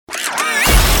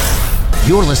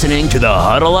You're listening to the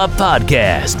Huddle Up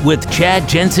Podcast with Chad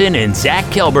Jensen and Zach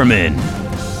Kelberman.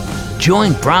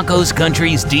 Join Broncos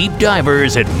Country's deep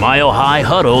divers at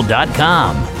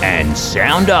milehighhuddle.com and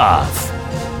sound off.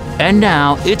 And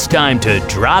now it's time to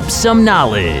drop some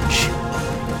knowledge.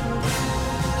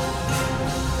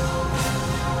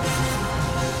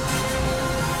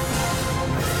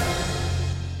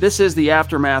 This is the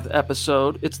Aftermath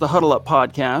episode. It's the Huddle Up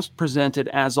Podcast, presented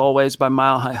as always by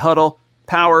Mile High Huddle,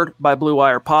 powered by Blue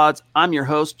Wire Pods. I'm your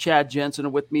host, Chad Jensen,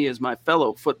 and with me is my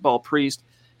fellow football priest.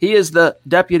 He is the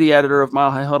deputy editor of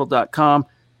milehighhuddle.com,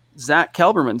 Zach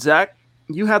Kelberman. Zach,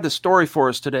 you had the story for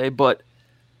us today, but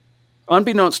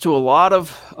unbeknownst to a lot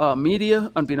of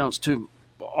media, unbeknownst to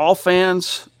all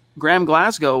fans, Graham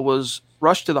Glasgow was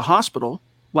rushed to the hospital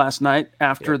last night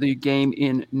after the game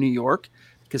in New York,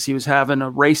 because he was having a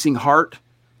racing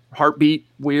heartbeat,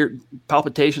 weird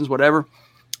palpitations, whatever,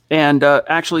 and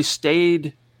actually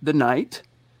stayed the night.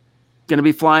 Going to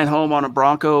be flying home on a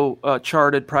Bronco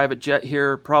chartered private jet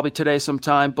here probably today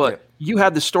sometime. But you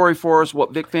had the story for us,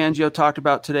 what Vic Fangio talked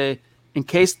about today. In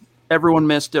case everyone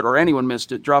missed it or anyone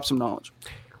missed it, drop some knowledge.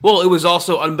 Well, it was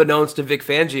also unbeknownst to Vic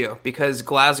Fangio because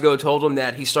Glasgow told him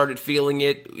that he started feeling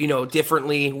it,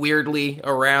 differently, weirdly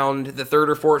around the third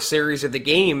or fourth series of the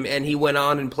game, and he went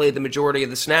on and played the majority of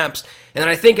the snaps. And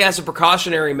I think as a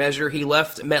precautionary measure, he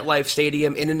left MetLife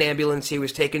Stadium in an ambulance. He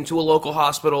was taken to a local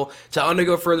hospital to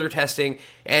undergo further testing.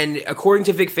 And according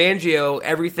to Vic Fangio,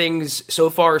 everything's so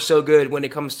far so good when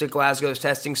it comes to Glasgow's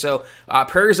testing. So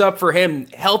prayers up for him.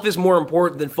 Health is more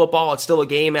important than football. It's still a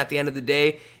game at the end of the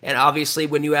day. And obviously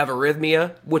when you have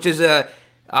arrhythmia, which is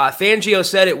Fangio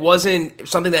said it wasn't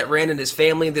something that ran in his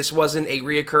family. This wasn't a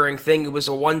reoccurring thing. It was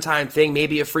a one-time thing,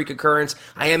 maybe a freak occurrence.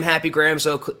 I am happy Graham's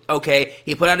okay.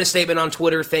 He put out a statement on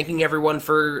Twitter thanking everyone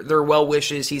for their well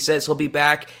wishes. He says he'll be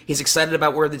back. He's excited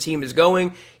about where the team is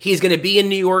going. He's going to be in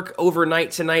New York overnight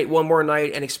tonight, one more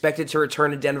night, and expected to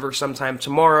return to Denver sometime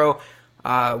tomorrow.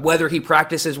 Whether he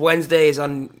practices Wednesday is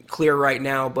unclear right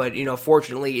now, but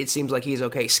fortunately it seems like he's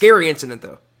okay. Scary incident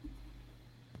though.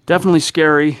 Definitely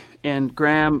scary. And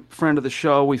Graham, friend of the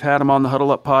show, we've had him on the Huddle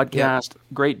Up podcast.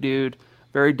 Great dude,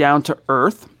 very down to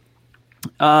earth.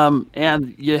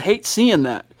 And you hate seeing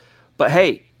that. But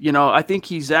hey, I think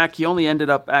he only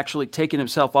ended up actually taking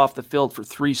himself off the field for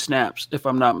 3 snaps, if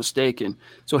I'm not mistaken.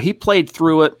 So he played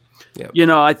through it. Yep.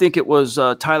 I think it was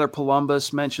Tyler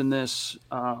Columbus mentioned this.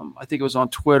 I think it was on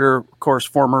Twitter. Of course,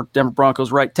 former Denver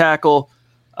Broncos right tackle.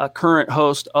 Current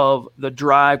host of The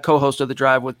Drive, co-host of The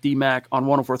Drive with D-Mac on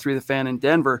 104.3 The Fan in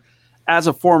Denver. As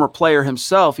a former player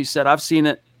himself, he said, I've seen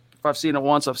it. If I've seen it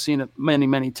once, I've seen it many,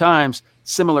 many times.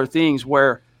 Similar things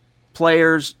where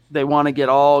players, they want to get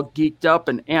all geeked up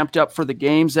and amped up for the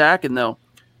game, Zach, and they'll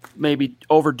maybe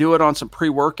overdo it on some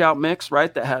pre-workout mix,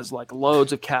 right, that has like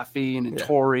loads of caffeine and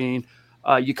taurine.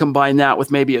 You combine that with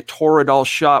maybe a Toradol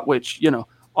shot, which,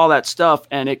 all that stuff,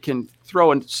 and it can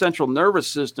throw a central nervous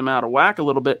system out of whack a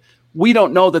little bit. We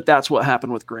don't know that that's what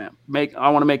happened with Graham. I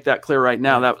want to make that clear right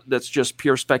now. That's just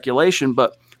pure speculation,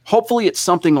 but hopefully it's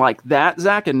something like that,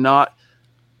 Zach, and not,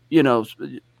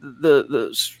 the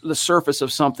surface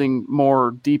of something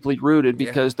more deeply rooted,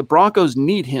 because the Broncos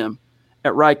need him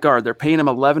at right guard. They're paying him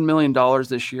 $11 million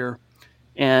this year,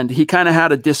 and he kind of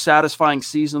had a dissatisfying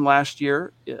season last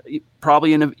year,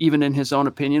 probably even in his own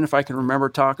opinion, if I can remember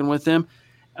talking with him.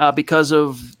 Because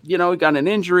of, he got an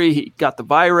injury, he got the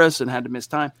virus and had to miss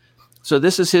time. So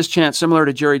this is his chance, similar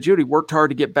to Jerry Jeudy, worked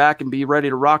hard to get back and be ready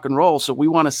to rock and roll. So we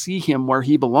want to see him where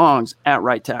he belongs at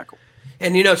right tackle.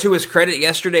 And, to his credit,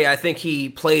 yesterday, I think he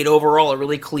played overall a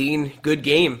really clean, good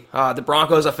game. The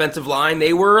Broncos' offensive line,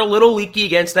 they were a little leaky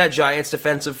against that Giants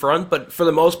defensive front, but for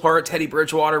the most part, Teddy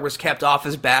Bridgewater was kept off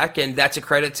his back, and that's a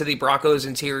credit to the Broncos'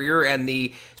 interior and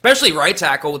especially right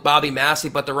tackle with Bobby Massey,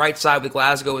 but the right side with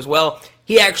Glasgow as well.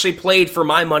 He actually played, for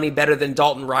my money, better than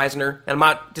Dalton Reisner, and I'm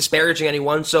not disparaging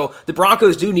anyone. So the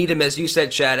Broncos do need him, as you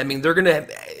said, Chad. I mean,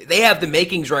 they have the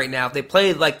makings right now. If they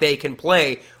play like they can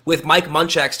play with Mike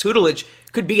Munchak's tutelage,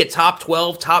 could be a top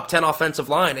 12, top 10 offensive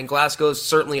line, and Glasgow's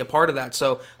certainly a part of that.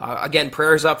 So, again,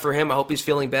 prayers up for him. I hope he's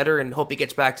feeling better and hope he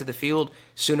gets back to the field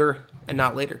sooner and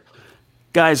not later.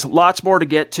 Guys, lots more to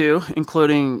get to,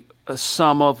 including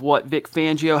some of what Vic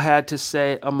Fangio had to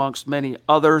say amongst many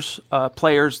others,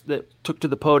 players that took to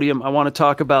the podium. I want to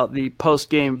talk about the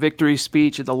post-game victory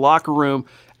speech at the locker room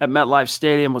at MetLife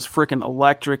Stadium. Was freaking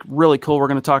electric, really cool. We're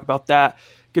going to talk about that.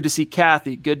 Good to see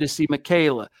Kathy. Good to see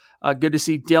Michaela. Good to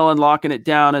see Dylan locking it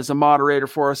down as a moderator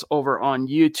for us over on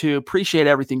YouTube. Appreciate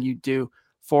everything you do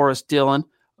for us, Dylan.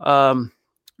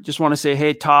 Just want to say,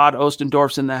 hey, Todd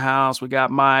Ostendorf's in the house. We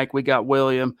got Mike. We got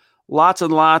William. Lots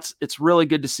and lots. It's really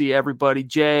good to see everybody.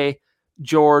 Jay,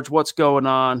 George, what's going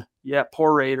on? Yeah,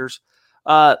 poor Raiders.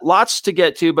 Lots to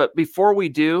get to, but before we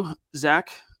do,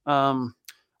 Zach,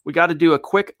 we got to do a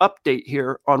quick update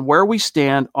here on where we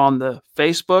stand on the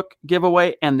Facebook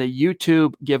giveaway and the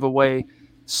YouTube giveaway /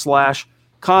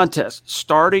 contest.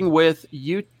 Starting with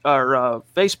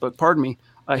Facebook, pardon me.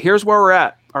 Here's where we're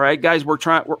at. All right, guys,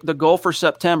 the goal for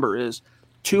September is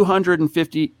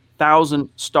 250,000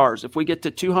 stars. If we get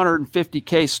to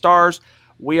 250K stars,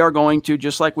 we are going to,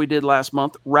 just like we did last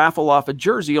month, raffle off a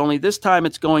jersey, only this time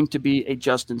it's going to be a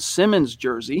Justin Simmons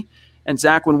jersey. And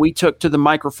Zach, when we took to the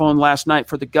microphone last night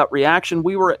for the gut reaction,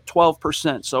 we were at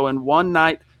 12%. So in one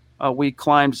night, we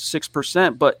climbed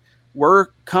 6%, but we're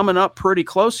coming up pretty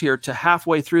close here to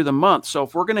halfway through the month. So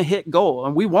if we're going to hit goal,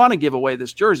 and we want to give away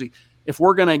this jersey, if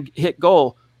we're going to hit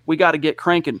goal, we got to get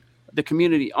cranking the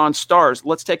community on stars.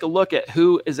 Let's take a look at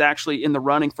who is actually in the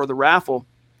running for the raffle.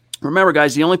 Remember,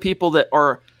 guys, the only people that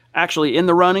are actually in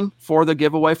the running for the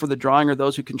giveaway, for the drawing, are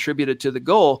those who contributed to the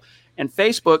goal. And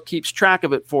Facebook keeps track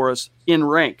of it for us in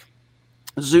rank.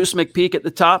 Zeus McPeak at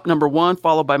the top, number 1,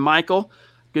 followed by Michael.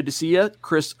 Good to see you.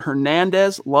 Chris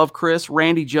Hernandez, love Chris.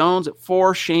 Randy Jones at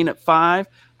 4, Shane at 5,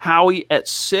 Howie at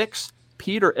 6,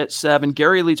 Peter at 7,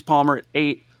 Gary Leeds Palmer at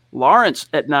 8, Lawrence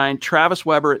at 9, Travis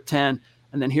Weber at 10.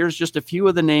 And then here's just a few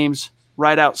of the names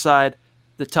right outside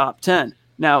the top 10.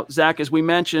 Now, Zach, as we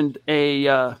mentioned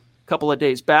a couple of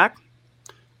days back,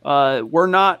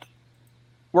 we're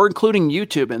including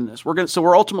YouTube in this. So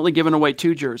we're ultimately giving away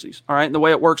 2 jerseys. All right. And the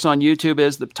way it works on YouTube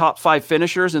is the top 5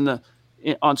 finishers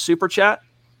on Super Chat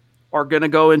are going to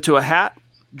go into a hat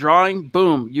drawing.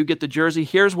 Boom, you get the jersey.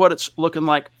 Here's what it's looking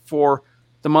like for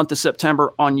the month of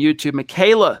September on YouTube.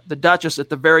 Michaela, the Duchess, at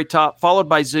the very top, followed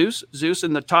by Zeus. Zeus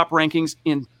in the top rankings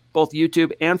in both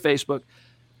YouTube and Facebook.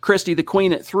 Christy, the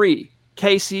Queen, at 3.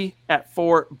 Casey at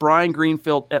 4. Brian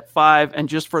Greenfield at 5. And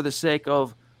just for the sake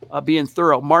of being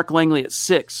thorough, Mark Langley at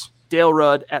 6. Dale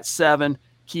Rudd at 7.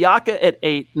 Kiaka at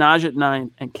 8. Naj at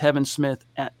 9. And Kevin Smith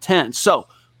at 10. So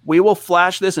we will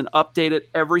flash this and update it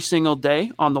every single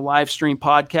day on the live stream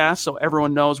podcast so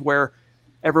everyone knows where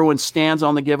everyone stands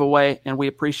on the giveaway, and we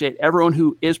appreciate everyone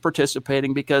who is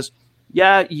participating because,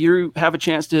 yeah, you have a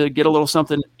chance to get a little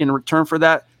something in return for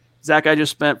that. Zach, I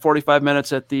just spent 45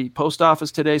 minutes at the post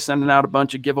office today sending out a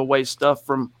bunch of giveaway stuff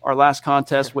from our last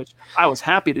contest, which I was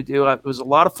happy to do. It was a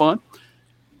lot of fun,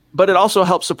 but it also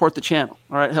helps support the channel.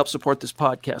 All right, it helps support this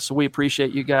podcast, so we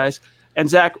appreciate you guys. And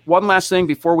Zach, one last thing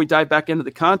before we dive back into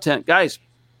the content, guys.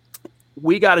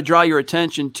 We got to draw your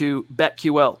attention to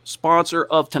BetQL, sponsor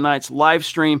of tonight's live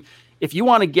stream. If you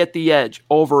want to get the edge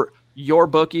over your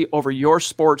bookie, over your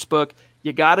sports book,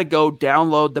 you got to go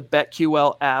download the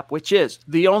BetQL app, which is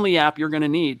the only app you're going to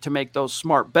need to make those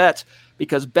smart bets,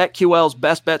 because BetQL's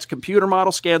best bets computer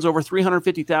model scans over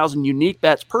 350,000 unique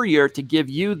bets per year to give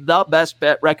you the best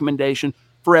bet recommendation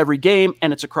for every game,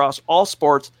 and it's across all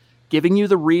sports, giving you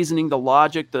the reasoning, the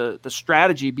logic, the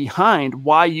strategy behind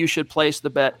why you should place the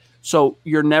bet, so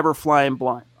you're never flying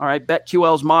blind. All right,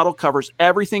 BetQL's model covers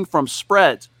everything from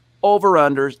spreads,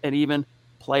 over-unders, and even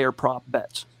player prop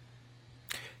bets.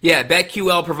 Yeah,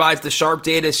 BetQL provides the sharp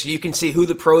data so you can see who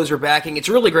the pros are backing. It's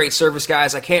really great service,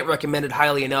 guys. I can't recommend it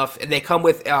highly enough. And they come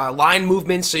with line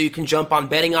movements so you can jump on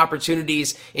betting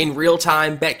opportunities in real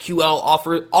time.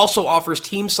 BetQL also offers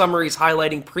team summaries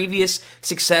highlighting previous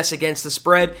success against the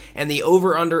spread and the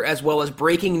over-under, as well as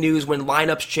breaking news when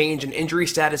lineups change and injury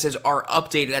statuses are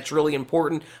updated. That's really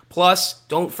important. Plus,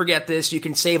 don't forget this, you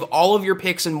can save all of your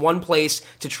picks in one place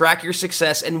to track your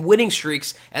success and winning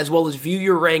streaks, as well as view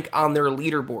your rank on their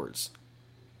leaderboards.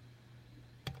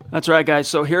 That's right, guys.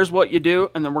 So here's what you do,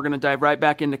 and then we're going to dive right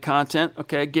back into content.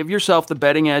 Okay, give yourself the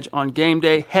betting edge on game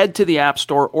day. Head to the App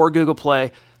Store or Google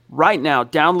Play right now.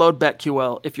 Download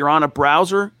BetQL. If you're on a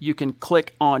browser, you can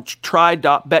click on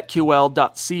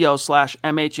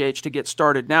try.betql.co/MHH to get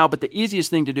started now. But the easiest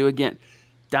thing to do, again,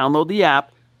 download the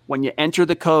app. When you enter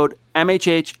the code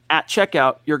MHH at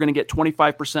checkout, you're going to get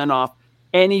 25% off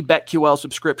any BetQL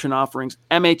subscription offerings,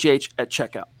 MHH at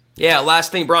checkout. Yeah,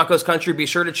 last thing, Broncos country, be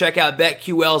sure to check out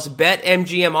BetQL's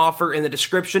BetMGM offer in the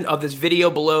description of this video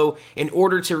below in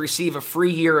order to receive a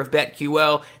free year of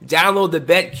BetQL. Download the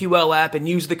BetQL app and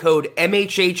use the code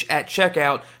MHH at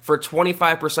checkout for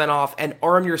 25% off and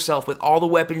arm yourself with all the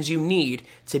weapons you need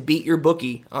to beat your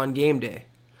bookie on game day.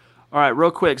 All right,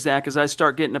 real quick, Zach, as I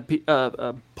start getting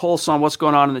a pulse on what's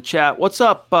going on in the chat. What's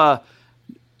up?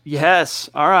 Yes,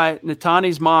 all right.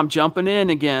 Natani's mom jumping in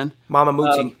again. Mama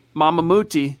Muti. Mama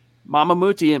Muti.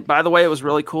 And by the way, it was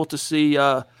really cool to see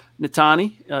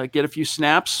Natani get a few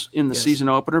snaps in the season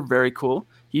opener. Very cool.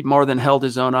 he more than held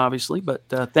his own, obviously. But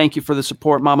thank you for the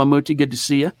support, Mama Muti. Good to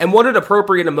see you. And what an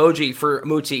appropriate emoji for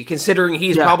Muti, considering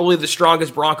he's probably the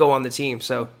strongest Bronco on the team.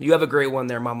 So you have a great one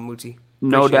there, Mama Muti.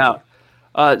 No doubt.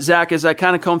 Zach, as I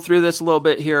kind of comb through this a little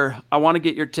bit here, I want to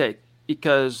get your take,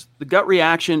 because the gut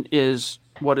reaction is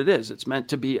what it is. It's meant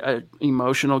to be an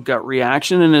emotional gut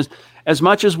reaction. And as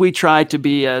much as we try to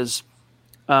be as,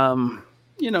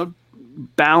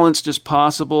 balanced as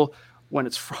possible, when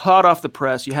it's hot off the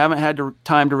press, you haven't had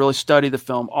time to really study the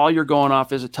film. All you're going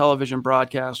off is a television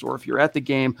broadcast, or if you're at the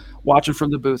game watching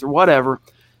from the booth or whatever,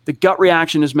 the gut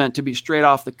reaction is meant to be straight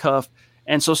off the cuff.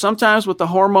 And so sometimes with the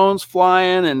hormones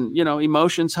flying and,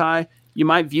 emotions high, you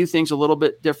might view things a little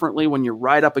bit differently when you're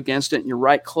right up against it and you're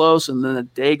right close, and then a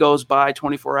day goes by,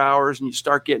 24 hours, and you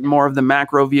start getting more of the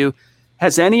macro view.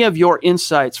 Has any of your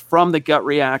insights from the gut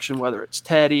reaction, whether it's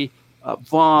Teddy,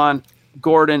 Vaughn,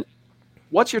 Gordon,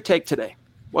 what's your take today?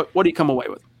 What do you come away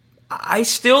with? I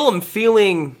still am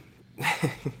feeling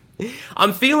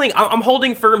I'm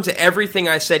holding firm to everything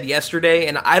I said yesterday,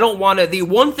 and the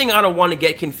one thing I don't want to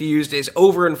get confused is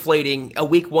overinflating a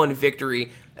week 1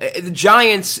 victory. The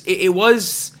Giants, it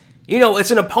was,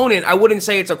 it's an opponent. I wouldn't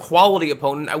say it's a quality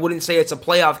opponent. I wouldn't say it's a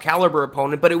playoff caliber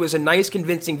opponent, but it was a nice,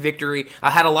 convincing victory.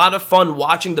 I had a lot of fun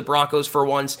watching the Broncos for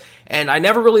once, and I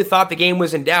never really thought the game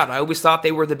was in doubt. I always thought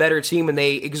they were the better team, and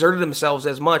they exerted themselves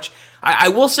as much. I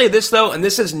will say this, though, and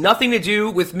this has nothing to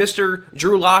do with Mr.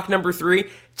 Drew Lock, number 3.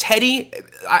 Teddy,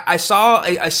 I saw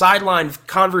a sideline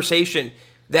conversation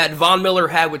that Von Miller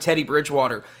had with Teddy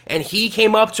Bridgewater, and he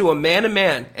came up to him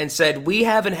man-to-man and said, we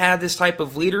haven't had this type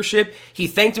of leadership. He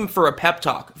thanked him for a pep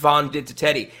talk, Von did to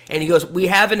Teddy, and he goes, we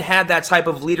haven't had that type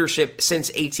of leadership since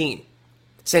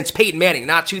Peyton Manning,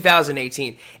 not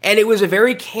 2018. And it was a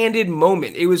very candid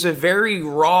moment. It was a very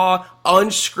raw,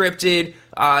 unscripted,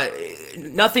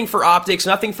 nothing for optics,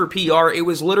 nothing for PR. It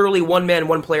was literally one man,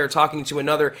 one player talking to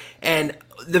another. And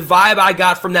the vibe I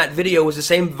got from that video was the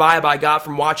same vibe I got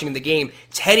from watching the game.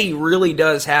 Teddy really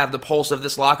does have the pulse of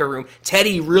this locker room.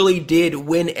 Teddy really did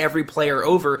win every player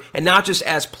over, and not just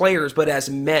as players, but as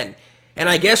men. And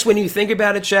I guess when you think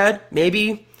about it, Chad,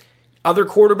 maybe other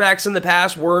quarterbacks in the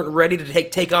past weren't ready to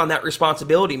take on that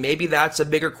responsibility. Maybe that's a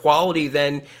bigger quality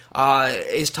than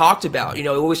is talked about. We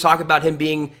always talk about him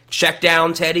being check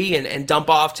down Teddy and dump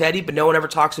off Teddy, but no one ever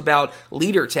talks about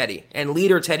leader Teddy. And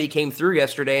leader Teddy came through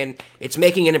yesterday, and it's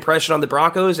making an impression on the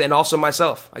Broncos and also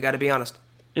myself. I got to be honest.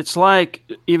 It's like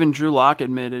even Drew Lock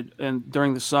admitted, and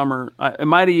during the summer,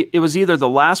 it was either the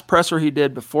last presser he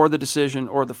did before the decision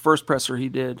or the first presser he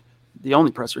did, the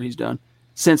only presser he's done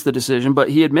since the decision. But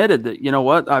he admitted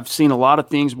that, I've seen a lot of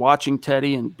things watching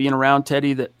Teddy and being around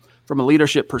Teddy that from a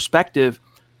leadership perspective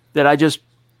that I just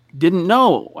didn't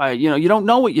know. You don't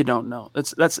know what you don't know.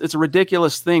 It's a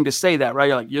ridiculous thing to say that,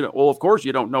 right? You're like, well, of course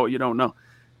you don't know what you don't know,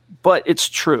 but it's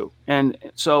true. And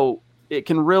so it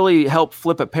can really help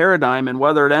flip a paradigm, and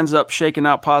whether it ends up shaking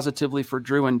out positively for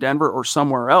Drew in Denver or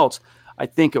somewhere else, I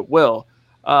think it will.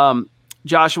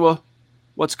 Joshua,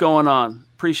 what's going on?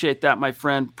 Appreciate that, my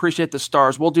friend. Appreciate the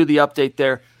stars. We'll do the update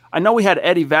there. I know we had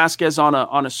Eddie Vasquez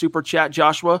on a super chat.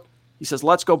 Joshua, he says,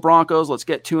 "Let's go Broncos. Let's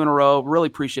get 2 in a row." Really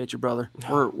appreciate you, brother.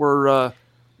 We're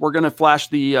gonna flash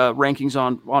the rankings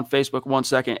on Facebook 1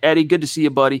 second. Eddie, good to see you,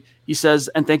 buddy. He says,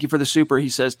 and thank you for the super. He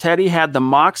says Teddy had the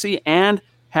moxie and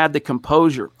had the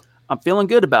composure. I'm feeling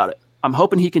good about it. I'm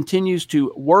hoping he continues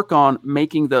to work on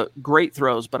making the great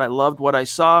throws, but I loved what I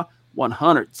saw.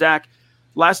 100. Zach,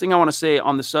 last thing I want to say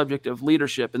on the subject of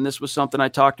leadership, and this was something I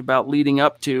talked about leading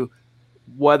up to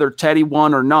whether Teddy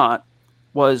won or not,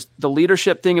 was the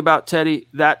leadership thing about Teddy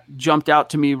that jumped out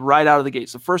to me right out of the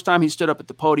gates. The first time he stood up at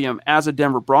the podium as a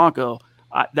Denver Bronco,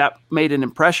 that made an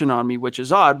impression on me, which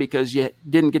is odd because you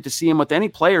didn't get to see him with any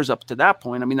players up to that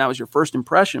point. I mean, that was your first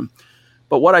impression.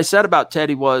 But what I said about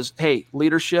Teddy was, hey,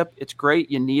 leadership, it's great.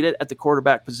 You need it at the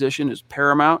quarterback position is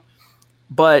paramount,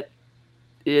 but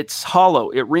it's hollow.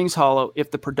 It rings hollow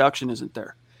if the production isn't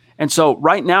there. And so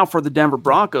right now for the Denver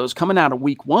Broncos coming out of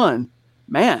week 1,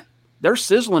 man, they're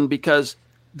sizzling because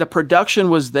the production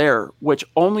was there, which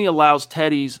only allows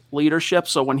Teddy's leadership.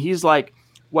 So when he's like,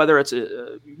 whether it's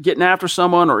getting after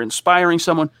someone or inspiring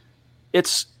someone,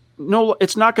 it's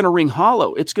not going to ring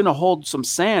hollow. It's going to hold some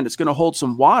sand. It's going to hold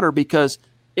some water because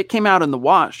it came out in the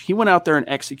wash. He went out there and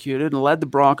executed and led the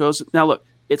Broncos. Now, look,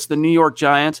 it's the New York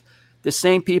Giants. The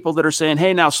same people that are saying,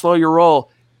 hey, now slow your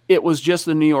roll. It was just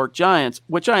the New York Giants,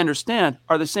 which I understand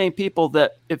are the same people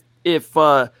that if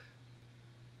I'm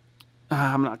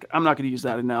not going to use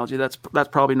that analogy. That's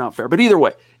probably not fair. But either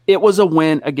way, it was a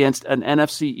win against an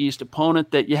NFC East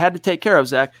opponent that you had to take care of,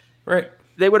 Zach. Right.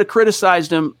 They would have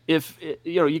criticized him if,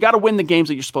 you got to win the games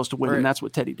that you're supposed to win, right. And that's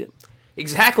what Teddy did.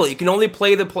 Exactly. You can only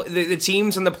play the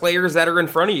teams and the players that are in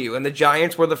front of you, and the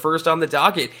Giants were the first on the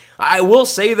docket. I will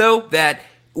say, though, that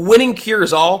winning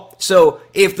cures all. So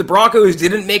if the Broncos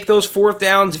didn't make those fourth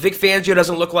downs, Vic Fangio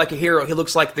doesn't look like a hero. He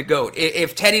looks like the GOAT.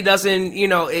 If Teddy doesn't,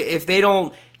 if they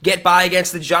don't get by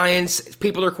against the Giants,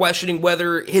 people are questioning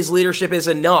whether his leadership is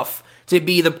enough to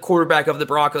be the quarterback of the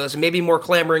Broncos, and maybe more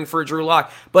clamoring for Drew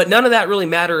Lock. But none of that really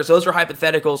matters. Those are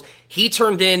hypotheticals. He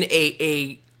turned in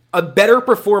a better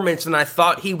performance than I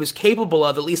thought he was capable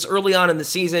of, at least early on in the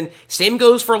season. Same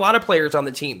goes for a lot of players on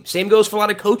the team. Same goes for a lot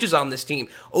of coaches on this team.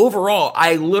 Overall,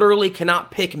 I literally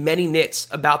cannot pick many nits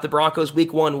about the Broncos'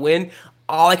 Week 1 win.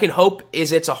 All I can hope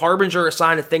is it's a harbinger, a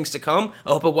sign of things to come. I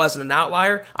hope it wasn't an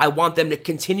outlier. I want them to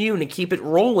continue and to keep it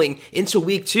rolling into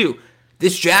Week 2.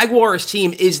 This Jaguars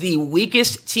team is the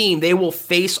weakest team they will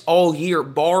face all year,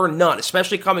 bar none,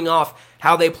 especially coming off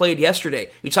how they played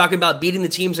yesterday. You're talking about beating the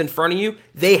teams in front of you.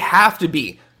 They have to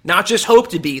be, not just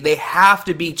hope to be, they have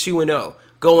to be 2-0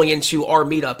 going into our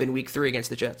meetup in Week 3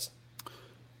 against the Jets.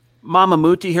 Mama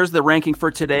Muti, here's the ranking for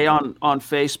today on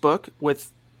Facebook.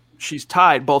 She's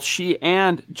tied. Both she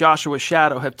and Joshua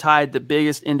Shadow have tied the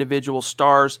biggest individual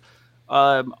stars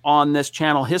on this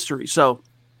channel history. So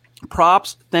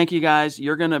props. Thank you guys.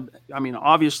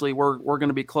 Obviously we're going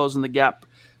to be closing the gap.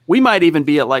 We might even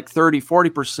be at like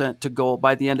 30-40% to goal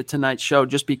by the end of tonight's show,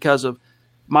 just because of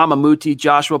Mama Muti,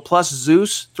 Joshua, plus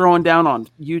Zeus throwing down on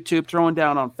YouTube, throwing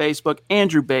down on Facebook,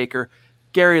 Andrew Baker,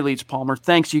 Gary Leeds Palmer.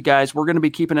 Thanks, you guys. We're going to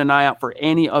be keeping an eye out for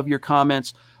any of your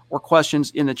comments or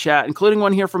questions in the chat, including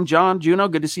one here from John Juno.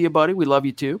 Good to see you, buddy. We love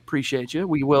you too. Appreciate you.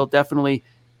 We will definitely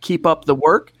keep up the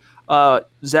work.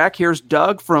 Zach, here's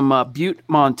Doug from Butte,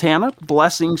 Montana.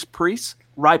 Blessings, Priest.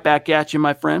 Right back at you,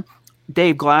 my friend.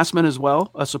 Dave Glassman as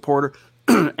well, a supporter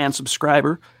and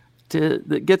subscriber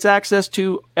that gets access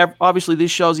to, obviously,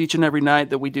 these shows each and every night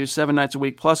that we do 7 nights a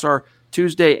week, plus our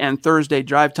Tuesday and Thursday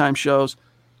drive time shows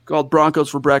called Broncos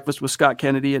for Breakfast with Scott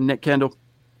Kennedy and Nick Kendall.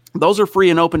 Those are free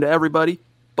and open to everybody,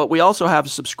 but we also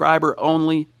have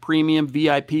subscriber-only premium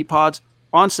VIP pods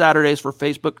on Saturdays for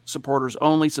Facebook supporters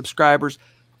only, subscribers,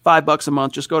 $5 a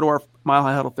month. Just go to our Mile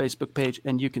High Huddle Facebook page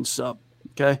and you can sub,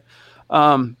 okay?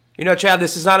 Chad,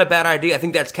 this is not a bad idea. I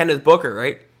think that's Kenneth Booker,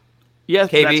 right? Yes,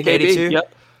 KB, 82.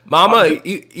 Yep. Mama,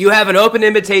 you have an open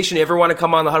invitation if you ever want to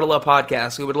come on the Huddle Up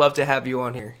podcast. We would love to have you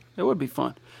on here. It would be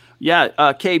fun. Yeah,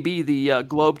 KB, the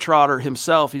Globetrotter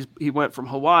himself, he went from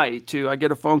Hawaii to, I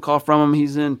get a phone call from him.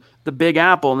 He's in the Big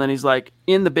Apple, and then he's like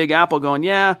in the Big Apple going,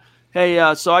 yeah,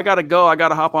 hey, so I got to go. I got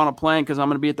to hop on a plane because I'm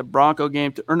going to be at the Bronco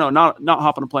game. Not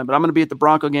hop on a plane, but I'm going to be at the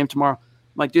Bronco game tomorrow.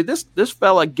 I'm like, dude, this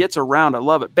fella gets around. I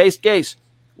love it. Base Gase,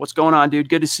 what's going on, dude?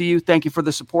 Good to see you. Thank you for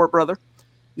the support, brother.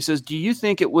 He says, do you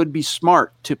think it would be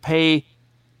smart to pay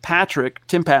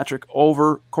Tim Patrick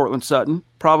over Courtland Sutton?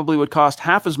 Probably would cost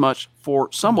half as much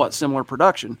for somewhat similar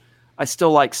production. I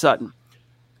still like Sutton.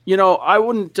 I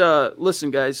wouldn't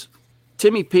listen, guys.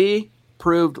 Timmy P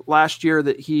proved last year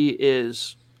that he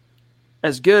is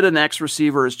as good an X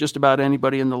receiver as just about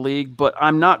anybody in the league, but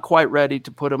I'm not quite ready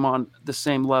to put him on the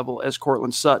same level as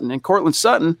Courtland Sutton. And Courtland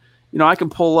Sutton, I can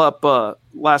pull up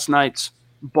last night's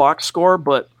box score,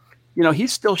 but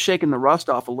he's still shaking the rust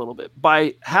off a little bit.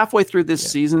 By halfway through this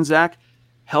season, Zach,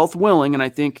 health willing, and I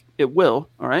think it will,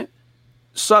 all right,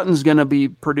 Sutton's going to be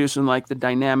producing like the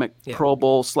dynamic Pro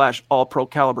Bowl / all-pro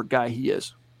caliber guy he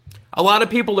is. A lot of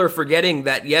people are forgetting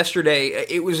that yesterday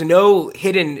it was no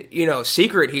hidden,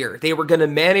 secret here. They were going to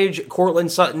manage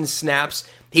Courtland Sutton's snaps.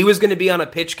 He was going to be on a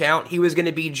pitch count. He was going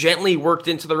to be gently worked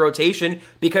into the rotation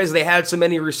because they had so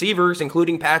many receivers,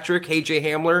 including Patrick, AJ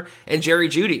Hamler, and Jerry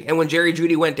Jeudy. And when Jerry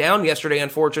Jeudy went down yesterday,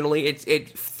 unfortunately,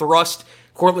 it thrust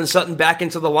Courtland Sutton back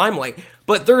into the limelight.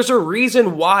 But there's a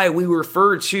reason why we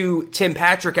refer to Tim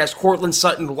Patrick as Courtland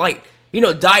Sutton light.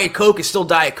 Diet Coke is still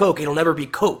Diet Coke. It'll never be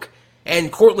Coke.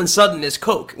 And Courtland Sutton is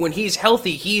Coke. When he's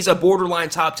healthy, he's a borderline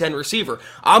top 10 receiver.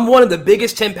 I'm one of the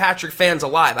biggest Tim Patrick fans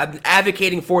alive. I've been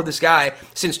advocating for this guy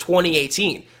since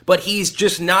 2018. But he's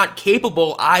just not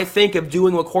capable, I think, of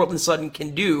doing what Courtland Sutton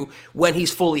can do when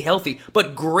he's fully healthy.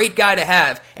 But great guy to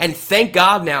have. And thank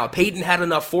God now, Peyton had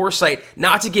enough foresight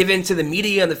not to give in to the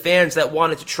media and the fans that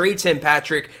wanted to trade Tim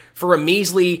Patrick for a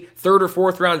measly 3rd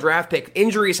or 4th round draft pick.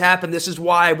 Injuries happen. This is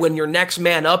why when your next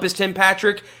man up is Tim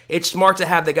Patrick, it's smart to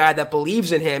have the guy that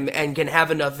believes in him and can have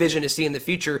enough vision to see in the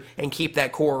future and keep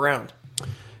that core around.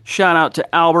 Shout out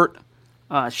to Albert.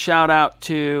 Shout out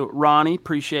to Ronnie.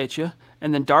 Appreciate you.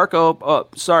 And then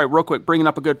Darko, real quick, bringing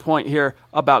up a good point here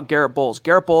about Garrett Bowles.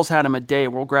 Garrett Bowles had him a day.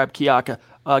 We'll grab Kiaka.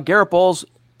 Garrett Bowles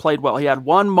played well. He had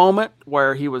one moment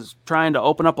where he was trying to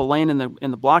open up a lane in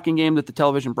the blocking game that the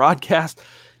television broadcast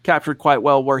captured quite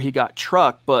well, where he got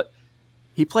trucked. But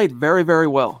he played very, very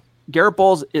well. Garrett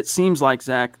Bowles, it seems like,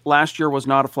 Zach, last year was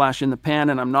not a flash in the pan,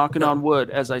 and I'm knocking on wood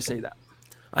as I say that.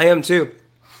 I am too.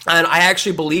 And I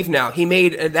actually believe now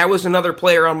that was another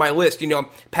player on my list.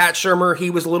 Pat Shurmur,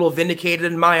 he was a little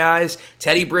vindicated in my eyes.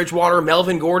 Teddy Bridgewater,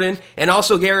 Melvin Gordon, and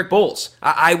also Garrett Bowles.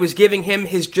 I was giving him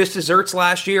his just desserts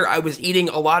last year. I was eating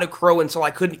a lot of crow until I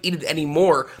couldn't eat it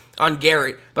anymore on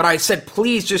Garrett. But I said,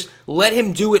 please just let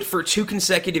him do it for 2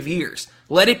 consecutive years.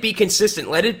 Let it be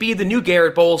consistent. Let it be the new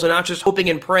Garrett Bowles and not just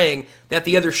hoping and praying that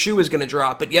the other shoe is going to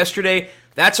drop. But yesterday,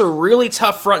 that's a really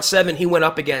tough front seven he went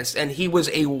up against, and he was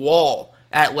a wall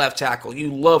at left tackle. You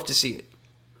love to see it.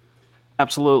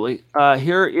 Absolutely.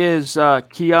 Here is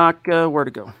Kiaka. Where'd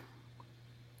it go?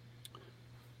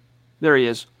 There he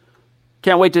is.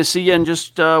 Can't wait to see you in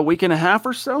just a week and a half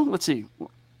or so. Let's see.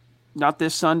 Not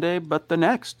this Sunday, but the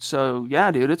next. So,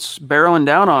 yeah, dude, it's barreling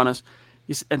down on us.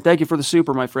 And thank you for the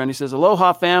super, my friend. He says,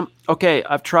 aloha, fam. Okay,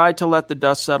 I've tried to let the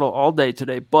dust settle all day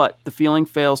today, but the feeling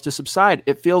fails to subside.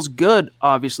 It feels good,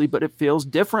 obviously, but it feels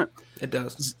different. It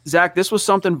does. Zach, this was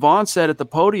something Vaughn said at the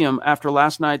podium after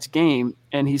last night's game,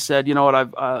 and he said, you know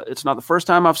what, it's not the first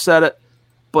time I've said it,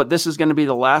 but this is going to be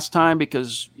the last time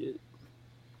because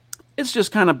it's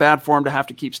just kind of bad for him to have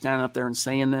to keep standing up there and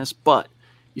saying this. But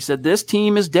he said this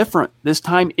team is different. This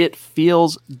time it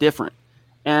feels different.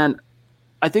 And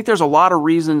I think there's a lot of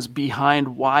reasons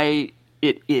behind why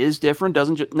it is different.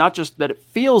 Not just that it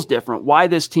feels different, why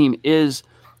this team is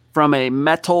from a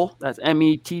mettle, that's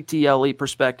METTLE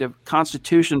perspective,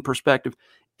 Constitution perspective,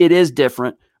 it is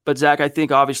different. But Zach, I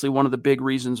think obviously one of the big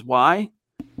reasons why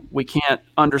we can't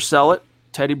undersell it,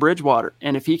 Teddy Bridgewater.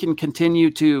 And if he can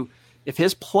if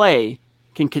his play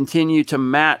can continue to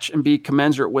match and be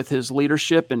commensurate with his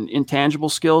leadership and intangible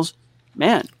skills,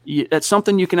 man, that's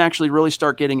something you can actually really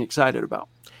start getting excited about.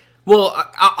 Well,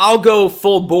 I'll go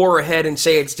full bore ahead and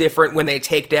say it's different when they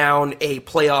take down a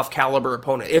playoff caliber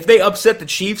opponent. If they upset the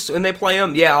Chiefs when they play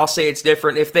them, yeah, I'll say it's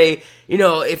different. If they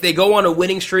go on a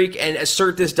winning streak and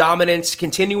assert this dominance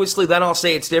continuously, then I'll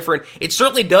say it's different. It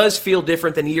certainly does feel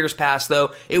different than years past,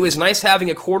 though. It was nice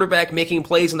having a quarterback making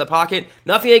plays in the pocket.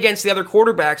 Nothing against the other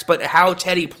quarterbacks, but how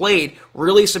Teddy played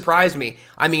really surprised me.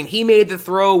 I mean, he made the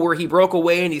throw where he broke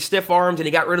away and he stiff-armed and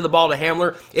he got rid of the ball to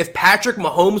Hamler. If Patrick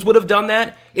Mahomes would have done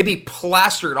that, it'd be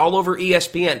plastered all over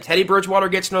ESPN. Teddy Bridgewater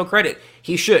gets no credit.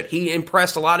 He should. He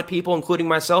impressed a lot of people, including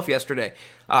myself yesterday.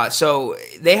 So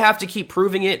they have to keep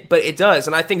proving it, but it does.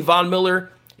 And I think Von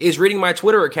Miller is reading my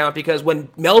Twitter account because when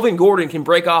Melvin Gordon can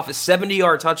break off a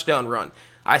 70-yard touchdown run,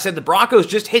 I said the Broncos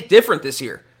just hit different this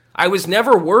year. I was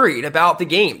never worried about the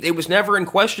game. It was never in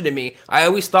question to me. I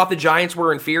always thought the Giants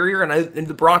were inferior and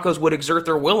the Broncos would exert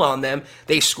their will on them.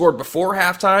 They scored before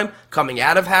halftime, coming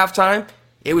out of halftime.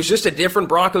 It was just a different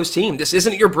Broncos team. This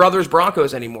isn't your brother's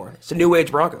Broncos anymore. It's a new age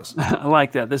Broncos. I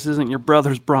like that. This isn't your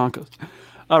brother's Broncos.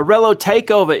 Rello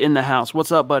Takeover in the house.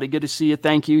 What's up, buddy? Good to see you.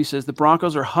 Thank you. He says the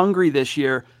Broncos are hungry this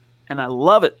year, and I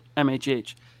love it,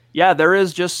 MHH. Yeah, there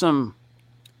is just some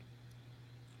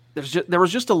 – there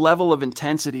was just a level of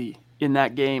intensity in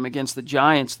that game against the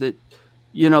Giants that,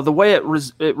 the way it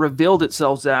revealed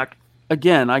itself, Zach,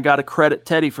 again, I got to credit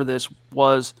Teddy for this,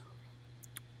 was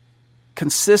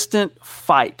consistent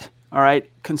fight, all right?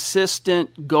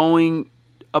 Consistent going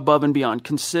above and beyond,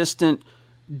 consistent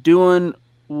doing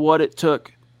what it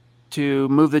took to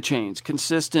move the chains,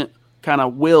 consistent kind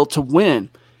of will to win.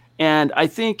 And I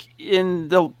think in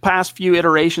the past few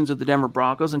iterations of the Denver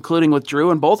Broncos, including with Drew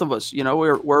and both of us,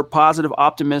 we're positive,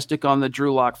 optimistic on the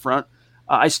Drew Lock front.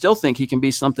 I still think he can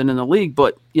be something in the league,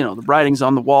 but, the writing's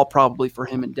on the wall probably for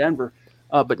him in Denver.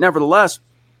 But nevertheless,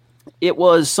 it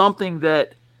was something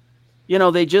that,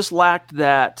 they just lacked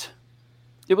that.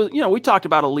 It was, we talked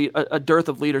about a dearth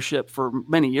of leadership for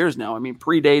many years now. I mean,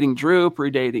 predating Drew,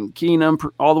 predating Keenum,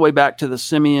 all the way back to the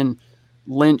Simeon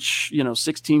Lynch,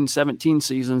 16, 17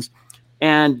 seasons.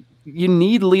 And you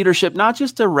need leadership, not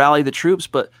just to rally the troops,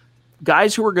 but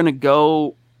guys who are going to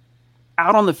go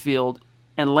out on the field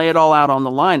and lay it all out on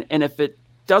the line. And if it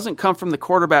doesn't come from the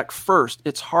quarterback first,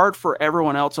 it's hard for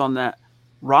everyone else on that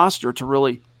roster to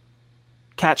really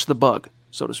catch the bug,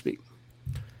 so to speak.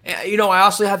 I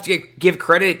also have to give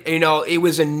credit. It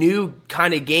was a new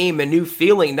kind of game, a new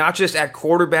feeling, not just at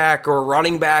quarterback or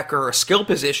running back or a skill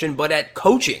position, but at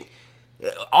coaching.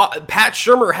 Pat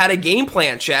Shurmur had a game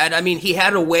plan, Chad. I mean, he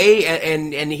had a way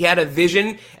and he had a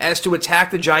vision as to attack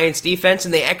the Giants defense,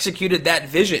 and they executed that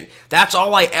vision. That's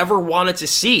all I ever wanted to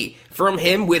see from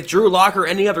him with Drew Lock or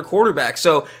any other quarterback.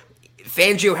 So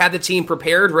Fangio had the team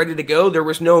prepared, ready to go. There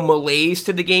was no malaise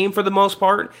to the game for the most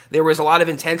part. There was a lot of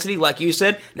intensity, like you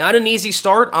said. Not an easy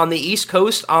start on the East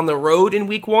Coast on the road in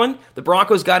week 1. The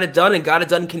Broncos got it done and got it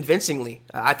done convincingly.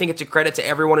 I think it's a credit to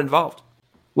everyone involved.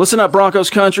 Listen up, Broncos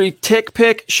country.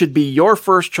 TickPick should be your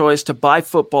first choice to buy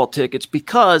football tickets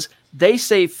because they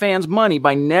save fans money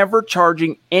by never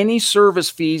charging any service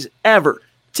fees ever.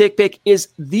 TickPick is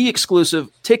the exclusive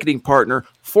ticketing partner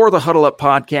for the Huddle Up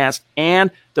podcast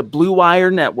and the Blue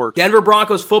Wire Network. Denver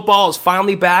Broncos football is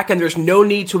finally back, and there's no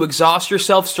need to exhaust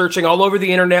yourself searching all over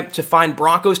the internet to find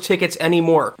Broncos tickets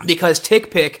anymore because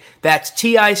TickPick, that's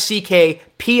TickPick,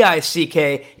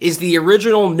 is the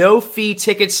original no-fee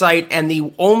ticket site and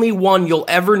the only one you'll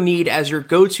ever need as your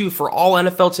go-to for all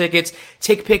NFL tickets.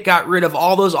 TickPick got rid of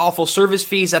all those awful service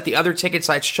fees that the other ticket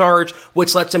sites charge,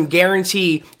 which lets them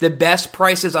guarantee the best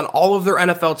prices on all of their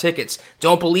NFL tickets.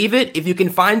 Don't believe it? If you can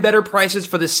find better prices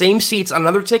for the same seats on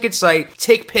another ticket site,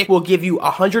 TickPick will give you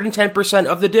 110%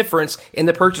 of the difference in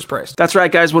the purchase price. That's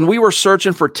right, guys. When we were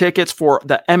searching for tickets for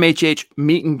the MHH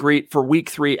meet and greet for week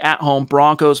 3 at home,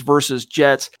 Broncos versus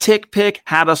Jets, TickPick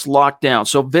had us locked down.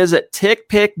 So visit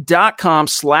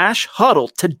tickpick.com/huddle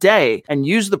today and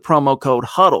use the promo code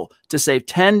HUDDLE to save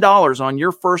 $10 on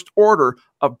your first order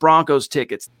of Broncos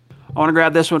tickets. I want to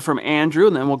grab this one from Andrew,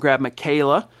 and then we'll grab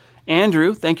Michaela.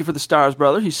 Andrew, thank you for the stars,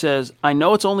 brother. He says, I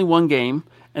know it's only one game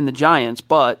and the Giants,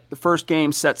 but the first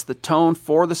game sets the tone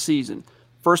for the season.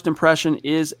 First impression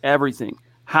is everything.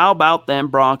 How about them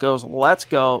Broncos? Let's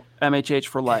go, MHH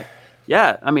for life.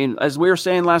 Yeah, I mean, as we were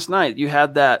saying last night, you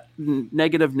had that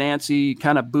negative Nancy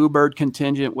kind of boo bird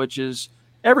contingent, which is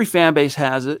every fan base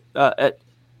has it at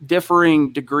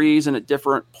differing degrees and at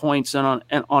different points on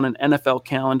an NFL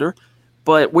calendar.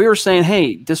 But we were saying,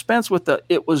 hey, dispense with the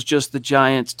it was just the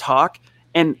Giants talk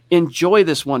and enjoy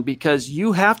this one because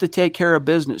you have to take care of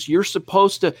business. You're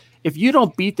supposed to, if you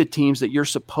don't beat the teams that you're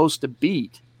supposed to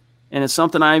beat, and it's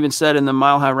something I even said in the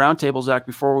Mile High Roundtable, Zach,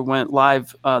 before we went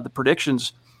live, the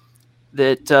predictions,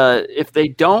 that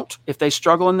if they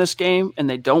struggle in this game and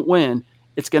they don't win,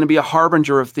 it's going to be a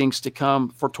harbinger of things to come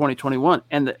for 2021.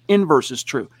 And the inverse is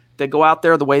true. They go out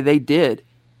there the way they did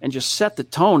and just set the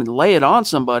tone and lay it on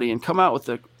somebody and come out with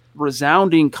a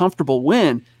resounding, comfortable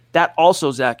win. That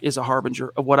also, Zach, is a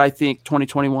harbinger of what I think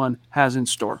 2021 has in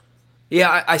store.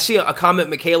 Yeah, I see a comment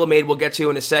Michaela made we'll get to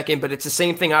in a second, but it's the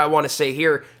same thing I want to say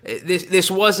here.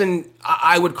 This wasn't,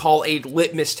 I would call, a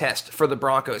litmus test for the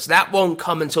Broncos. That won't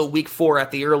come until week 4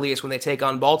 at the earliest when they take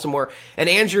on Baltimore. And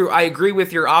Andrew, I agree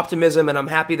with your optimism, and I'm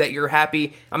happy that you're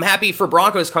happy. I'm happy for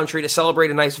Broncos country to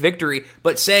celebrate a nice victory,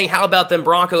 but saying how about them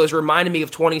Broncos reminded me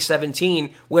of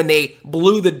 2017 when they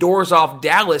blew the doors off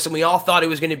Dallas, and we all thought it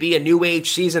was going to be a new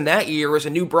age season that year, it was a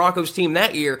new Broncos team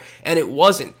that year, and it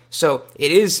wasn't. So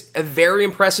it is a very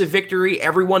impressive victory.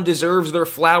 Everyone deserves their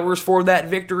flowers for that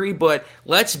victory, but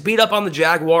let's beat up on the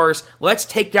Jaguars. Let's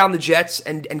take down the Jets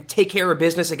and take care of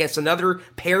business against another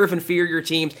pair of inferior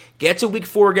teams. Get to week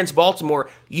 4 against Baltimore.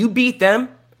 You beat them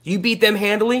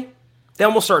handily,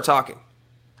 then we'll start talking.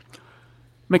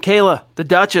 Michaela, the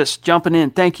Duchess, jumping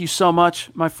in. Thank you so much,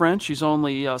 my friend. She's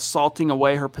only salting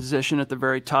away her position at the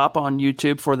very top on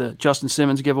YouTube for the Justin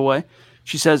Simmons giveaway.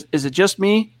 She says, is it just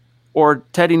me? Or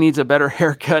Teddy needs a better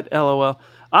haircut, LOL.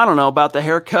 I don't know about the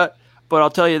haircut, but I'll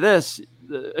tell you this.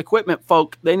 The equipment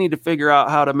folk, they need to figure out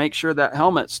how to make sure that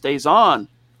helmet stays on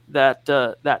that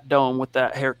dome with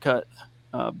that haircut,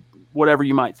 whatever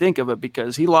you might think of it,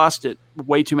 because he lost it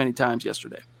way too many times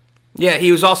yesterday. Yeah,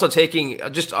 he was also taking,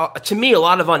 just to me, a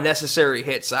lot of unnecessary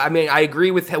hits. I mean, I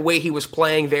agree with the way he was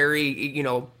playing, very,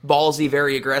 ballsy,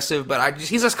 very aggressive, but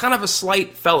he's just kind of a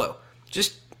slight fellow.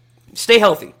 Just stay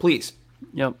healthy, please.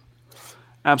 Yep.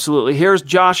 Absolutely. Here's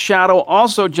Josh Shadow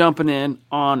also jumping in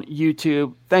on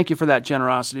YouTube. Thank you for that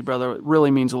generosity, brother. It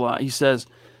really means a lot. He says,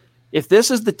 if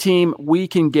this is the team we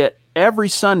can get every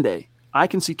Sunday, I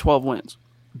can see 12 wins.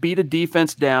 Beat a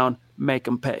defense down, make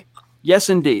them pay. Yes,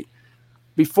 indeed.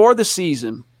 Before the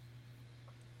season,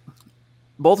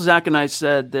 both Zach and I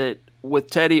said that with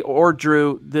Teddy or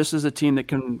Drew, this is a team that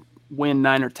can win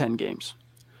 9 or 10 games.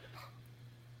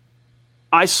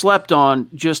 I slept on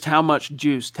just how much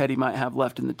juice Teddy might have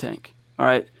left in the tank. All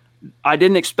right. I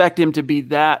didn't expect him to be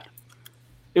that.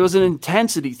 It was an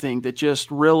intensity thing that just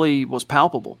really was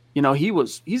palpable.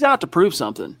 He's out to prove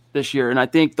something this year. And I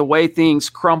think the way things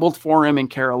crumbled for him in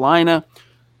Carolina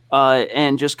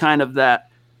and just kind of that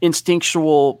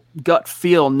instinctual gut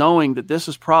feel, knowing that this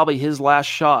is probably his last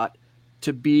shot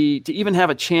to even have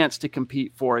a chance to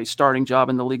compete for a starting job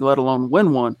in the league, let alone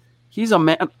win one. He's a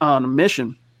man on a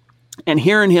mission. And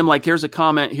hearing him, like, here's a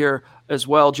comment here as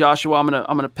well, Joshua. I'm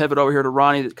gonna pivot over here to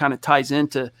Ronnie that kind of ties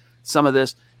into some of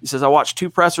this. He says, I watched 2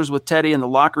 pressers with Teddy and the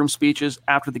locker room speeches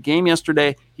after the game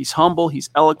yesterday. He's humble, he's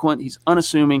eloquent, he's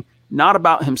unassuming, not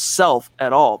about himself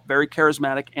at all. Very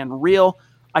charismatic and real.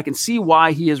 I can see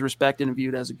why he is respected and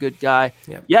viewed as a good guy.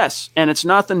 Yep. Yes, and it's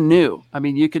nothing new. I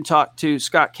mean, you can talk to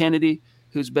Scott Kennedy,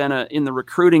 who's been in the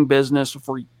recruiting business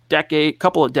for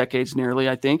couple of decades nearly,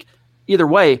 I think. Either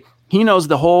way, he knows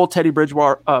the whole Teddy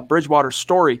Bridgewater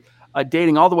story,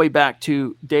 dating all the way back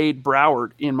to Dade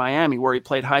Broward in Miami, where he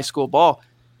played high school ball.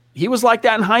 He was like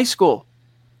that in high school.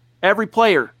 Every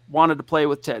player wanted to play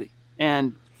with Teddy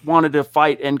and wanted to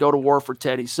fight and go to war for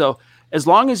Teddy. So as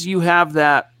long as you have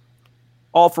that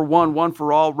all for one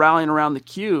for all, rallying around the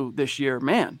Q this year,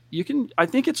 man, I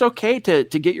think it's okay to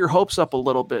get your hopes up a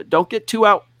little bit. Don't get too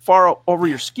far over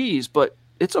your skis, but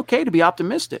it's okay to be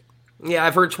optimistic. Yeah,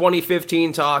 I've heard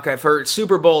 2015 talk. I've heard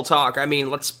Super Bowl talk. I mean,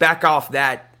 let's back off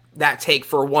that take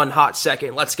for one hot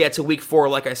second. Let's get to week 4,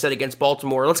 like I said, against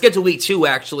Baltimore. Let's get to week 2,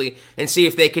 actually, and see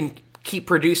if they can keep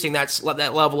producing that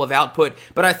level of output.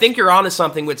 But I think you're onto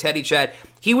something with Teddy, Chad.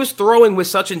 He was throwing with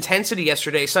such intensity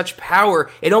yesterday, such power,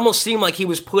 it almost seemed like he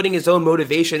was putting his own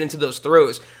motivation into those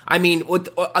throws. I mean, with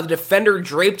a defender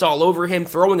draped all over him,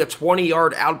 throwing a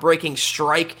 20-yard outbreaking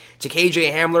strike to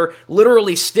KJ Hamler,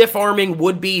 literally stiff-arming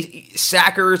would-be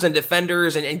sackers and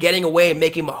defenders and getting away and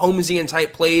making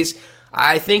Mahomesian-type plays.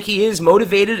 I think he is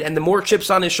motivated, and the more chips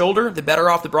on his shoulder, the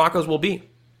better off the Broncos will be.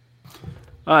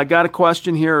 I got a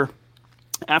question here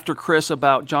after Chris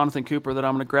about Jonathan Cooper that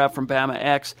I'm going to grab from Bama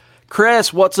X.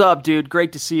 Chris, what's up, dude?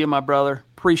 Great to see you, my brother.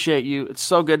 Appreciate you. It's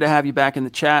so good to have you back in the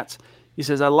chats. He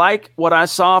says, I like what I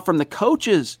saw from the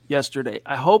coaches yesterday.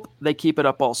 I hope they keep it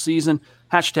up all season.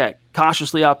 Hashtag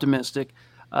cautiously optimistic.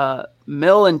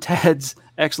 Mill and Ted's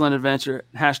excellent adventure.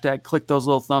 Hashtag click those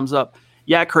little thumbs up.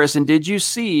 Yeah, Chris, and did you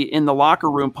see in the locker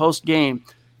room post-game,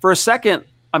 for a second,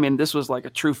 I mean, this was like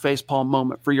a true facepalm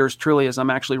moment for yours truly as I'm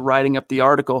actually writing up the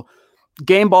article.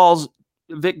 Game balls,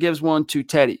 Vic gives one to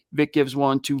Teddy. Vic gives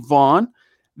one to Vaughn.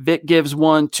 Vic gives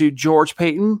one to George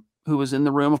Payton, who was in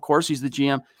the room, of course. He's the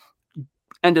GM.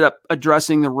 Ended up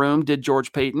addressing the room, did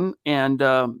George Payton, and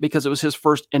because it was his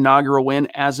first inaugural win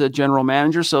as a general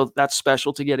manager, so that's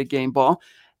special to get a game ball.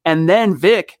 And then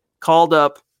Vic called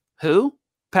up who?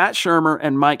 Pat Shurmur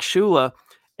and Mike Shula,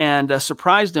 and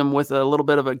surprised him with a little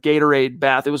bit of a Gatorade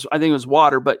bath. I think it was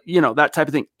water, but that type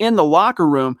of thing in the locker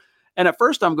room. And at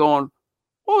first I'm going,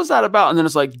 what was that about? And then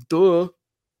it's like, duh,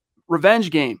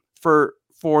 revenge game for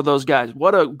those guys.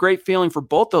 What a great feeling for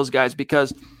both those guys,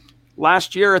 because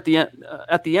last year at the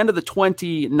end of the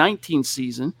 2019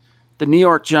 season, the New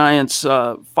York Giants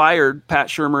fired Pat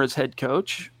Shurmur as head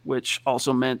coach, which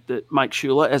also meant that Mike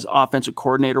Shula as offensive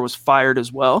coordinator was fired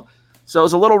as well. So it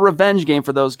was a little revenge game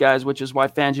for those guys, which is why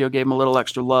Fangio gave him a little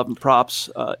extra love and props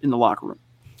in the locker room.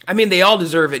 I mean, they all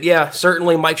deserve it. Yeah,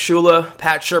 certainly Mike Shula,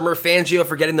 Pat Shurmur, Fangio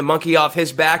for getting the monkey off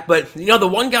his back. But, the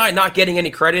one guy not getting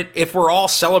any credit, if we're all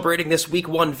celebrating this week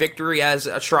 1 victory as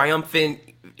a triumphant,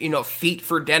 feat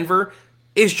for Denver,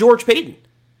 is George Payton.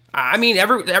 I mean,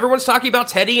 everyone's talking about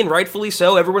Teddy, and rightfully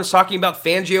so. Everyone's talking about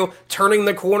Fangio turning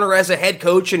the corner as a head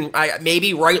coach, and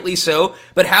maybe rightly so.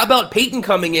 But how about Payton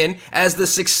coming in as the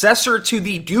successor to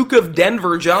the Duke of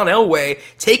Denver, John Elway,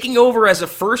 taking over as a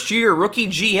first-year rookie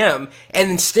GM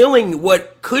and instilling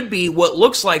what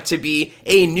looks like to be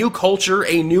a new culture,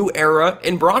 a new era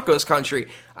in Broncos country.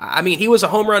 I mean, he was a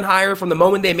home run hire from the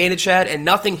moment they made it, Chad, and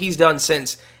nothing he's done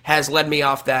since has led me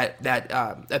off that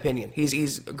opinion.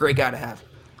 He's a great guy to have.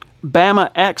 Bama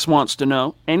X wants to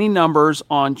know, any numbers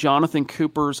on Jonathan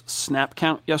Cooper's snap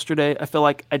count yesterday? I feel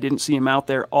like I didn't see him out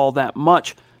there all that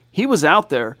much. He was out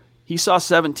there. He saw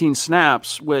 17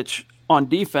 snaps, which on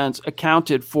defense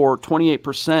accounted for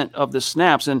 28% of the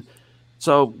snaps. And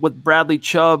so with Bradley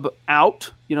Chubb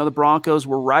out, the Broncos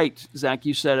were right. Zach,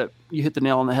 you said it. You hit the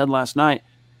nail on the head last night.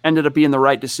 Ended up being the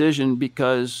right decision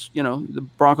because, the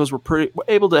Broncos were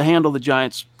able to handle the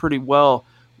Giants pretty well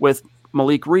with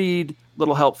Malik Reed,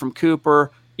 little help from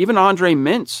Cooper. Even Andre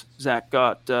Mintz, Zach,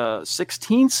 got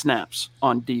 16 snaps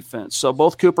on defense. So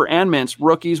both Cooper and Mintz,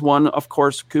 rookies. One, of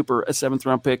course, Cooper, a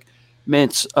 7th-round pick.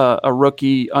 Mintz, a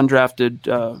rookie,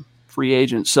 undrafted free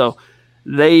agent. So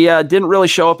they didn't really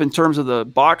show up in terms of the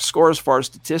box score as far as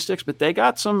statistics, but they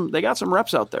got some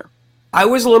reps out there. I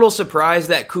was a little surprised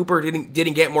that Cooper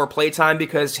didn't get more playtime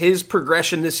because his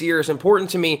progression this year is important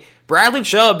to me. Bradley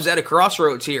Chubb's at a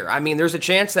crossroads here. I mean, there's a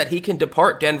chance that he can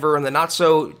depart Denver in the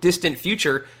not-so-distant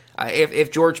future if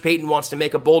George Payton wants to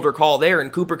make a bolder call there,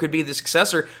 and Cooper could be the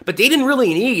successor. But they didn't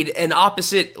really need an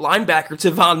opposite linebacker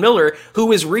to Von Miller, who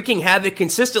was wreaking havoc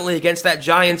consistently against that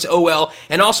Giants OL,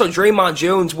 and also Draymond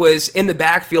Jones was in the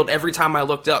backfield every time I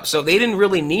looked up. So they didn't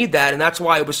really need that, and that's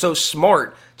why it was so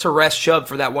smart to rest Chubb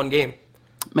for that one game.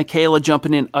 Michaela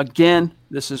jumping in again.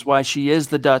 This is why she is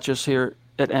the Duchess here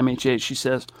at MHH. She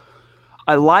says,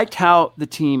 I liked how the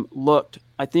team looked.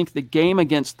 I think the game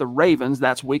against the Ravens,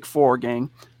 that's week 4 game,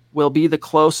 will be the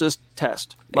closest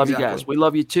test. Love you guys. We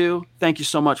love you too. Thank you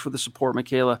so much for the support,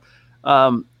 Michaela.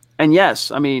 And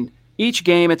yes, I mean, each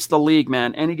game, it's the league,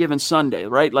 man. Any given Sunday,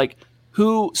 right? Like,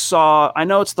 who saw, I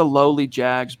know it's the lowly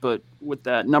Jags, but with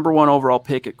that number 1 overall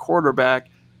pick at quarterback,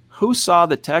 who saw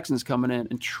the Texans coming in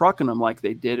and trucking them like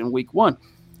they did in week 1?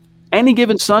 Any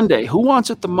given Sunday, who wants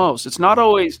it the most? It's not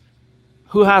always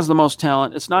who has the most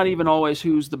talent. It's not even always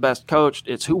who's the best coached.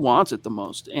 It's who wants it the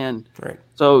most. And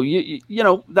so, you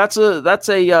know, that's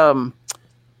a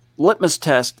litmus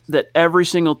test that every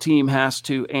single team has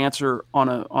to answer on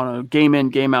a game in,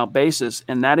 game out basis.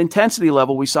 And that intensity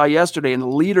level we saw yesterday and the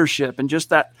leadership and just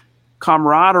that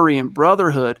camaraderie and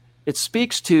brotherhood, it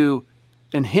speaks to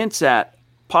and hints at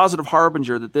positive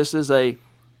harbinger that this is a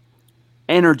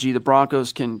energy the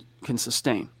Broncos can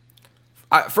sustain.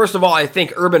 First of all, I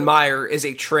think Urban Meyer is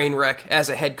a train wreck as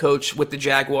a head coach with the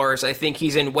Jaguars. I think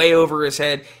he's in way over his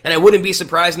head, and I wouldn't be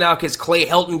surprised now because Clay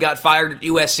Helton got fired at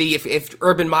USC if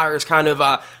Urban Meyer is kind of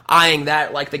eyeing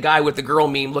that like the guy with the girl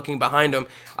meme looking behind him.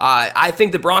 I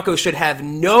think the Broncos should have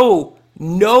no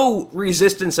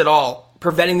resistance at all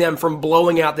preventing them from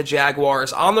blowing out the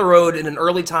Jaguars on the road in an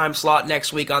early time slot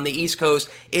next week on the East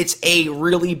Coast. It's a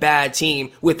really bad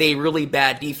team with a really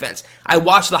bad defense. I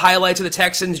watched the highlights of the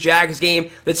Texans-Jags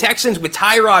game. The Texans with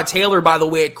Tyrod Taylor, by the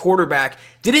way, at quarterback,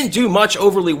 didn't do much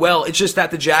overly well. It's just that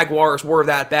the Jaguars were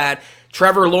that bad.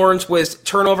 Trevor Lawrence was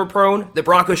turnover prone. The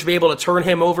Broncos should be able to turn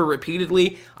him over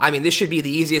repeatedly. I mean, this should be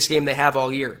the easiest game they have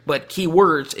all year. But key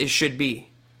words is should be.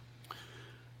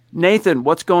 Nathan,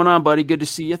 what's going on, buddy? Good to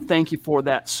see you. Thank you for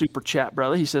that super chat,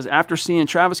 brother. He says, after seeing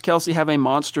Travis Kelce have a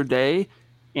monster day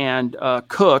and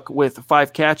Cook with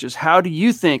 5 catches, how do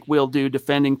you think we'll do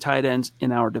defending tight ends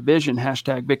in our division? #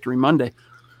 Victory Monday.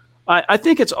 I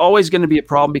think it's always going to be a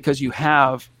problem because you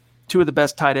have 2 of the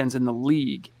best tight ends in the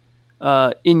league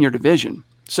in your division.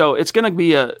 So it's going to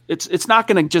be it's not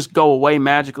going to just go away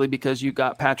magically because you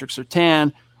got Patrick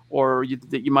Surtain or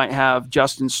that you might have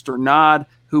Justin Sternad,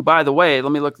 who, by the way,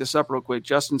 let me look this up real quick.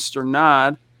 Justin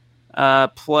Sternad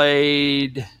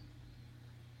played.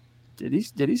 Did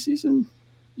he see some?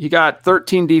 He got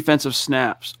 13 defensive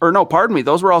snaps. Or no, pardon me.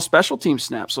 Those were all special team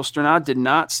snaps. So Sternad did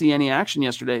not see any action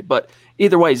yesterday. But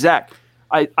either way, Zach,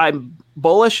 I'm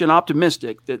bullish and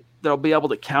optimistic that they'll be able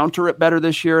to counter it better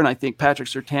this year. And I think Patrick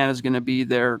Surtain is going to be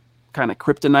their kind of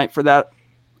kryptonite for that.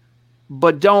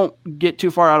 But don't get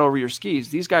too far out over your skis.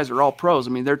 These guys are all pros.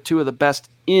 I mean, they're 2 of the best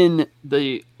in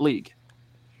the league.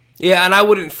 Yeah, and I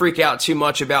wouldn't freak out too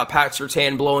much about Pat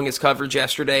Surtain blowing his coverage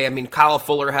yesterday. I mean, Kyle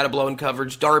Fuller had a blown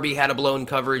coverage. Darby had a blown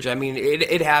coverage. I mean,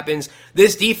 it happens.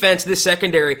 This defense, this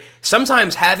secondary,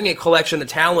 sometimes having a collection of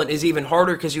talent is even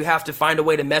harder because you have to find a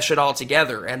way to mesh it all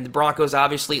together. And the Broncos,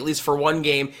 obviously, at least for one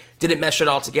game, didn't mesh it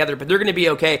all together. But they're going to be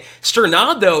okay.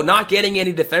 Sternad, though, not getting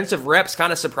any defensive reps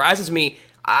kind of surprises me.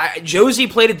 Josie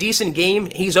played a decent game.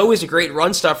 He's always a great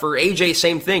run stuffer. AJ,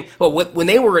 same thing. But when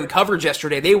they were in coverage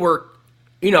yesterday, they were,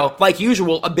 like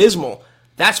usual, abysmal.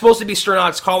 That's supposed to be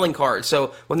Sternad's calling card.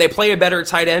 So when they play a better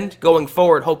tight end going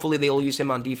forward, hopefully they'll use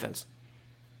him on defense.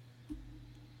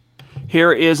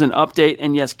 Here is an update.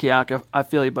 And yes, Kiaka, I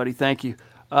feel you, buddy. Thank you.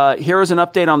 Here is an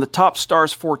update on the top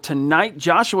stars for tonight.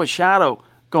 Joshua Shadow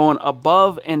going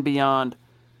above and beyond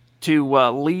to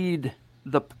lead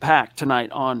the pack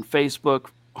tonight on Facebook.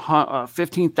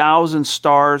 15,000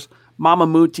 stars. Mama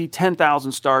Muti,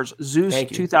 10,000 stars. Zeus,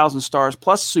 2,000 stars,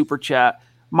 plus Super Chat.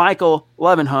 Michael,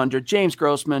 1,100. James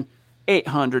Grossman,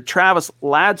 800. Travis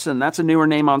Ladson, that's a newer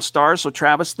name on stars. So,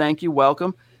 Travis, thank you.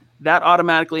 Welcome. That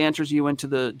automatically enters you into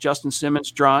the Justin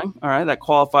Simmons drawing. All right, that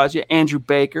qualifies you. Andrew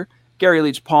Baker, Gary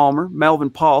Leach Palmer,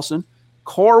 Melvin Paulson,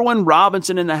 Corwin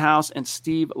Robinson in the house, and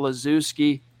Steve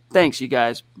Lazuski. Thanks, you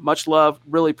guys. Much love.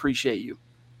 Really appreciate you.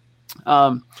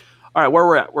 All right, where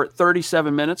we're at. We're at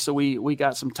 37 minutes, so we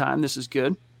got some time. This is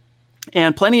good.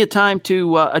 And plenty of time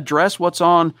to address what's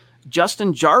on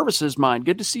Justin Jarvis's mind.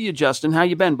 Good to see you, Justin. How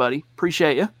you been, buddy?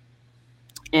 Appreciate you.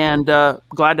 And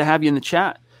glad to have you in the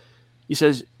chat. He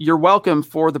says, you're welcome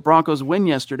for the Broncos win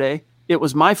yesterday. It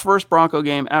was my first Bronco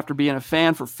game after being a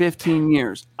fan for 15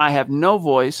 years. I have no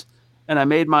voice, and I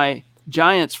made my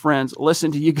Giants friends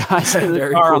listen to you guys in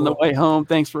the car on the way home.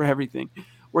 Thanks for everything.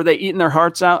 Were they eating their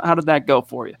hearts out? How did that go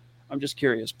for you? I'm just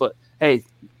curious. But, hey,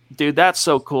 dude, that's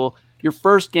so cool. Your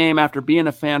first game after being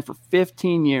a fan for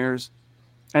 15 years,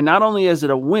 and not only is it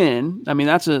a win, I mean,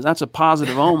 that's a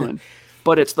positive omen,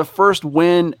 but it's the first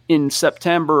win in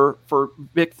September for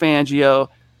Vic Fangio.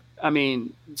 I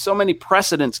mean, so many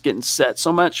precedents getting set,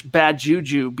 so much bad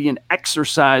juju being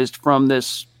exorcised from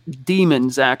this demon,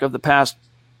 Zach, of the past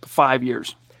 5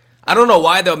 years. I don't know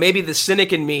why, though. Maybe the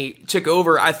cynic in me took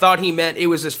over. I thought he meant it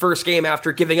was his first game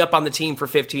after giving up on the team for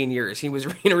 15 years. He was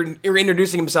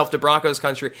reintroducing himself to Broncos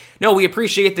country. No, we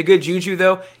appreciate the good juju,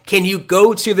 though. Can you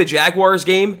go to the Jaguars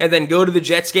game and then go to the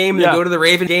Jets game and then go to the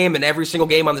Ravens game and every single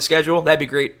game on the schedule? That'd be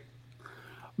great.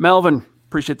 Melvin,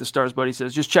 appreciate the stars, buddy.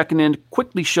 Says, just checking in to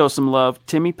quickly show some love.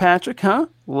 Timmy Patrick, huh?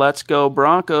 Let's go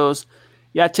Broncos.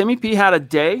 Yeah, Timmy P had a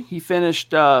day. He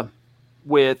finished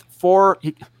with 4...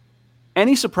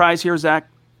 Any surprise here, Zach?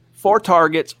 4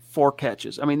 targets, 4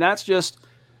 catches. I mean, that's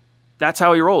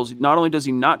how he rolls. Not only does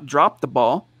he not drop the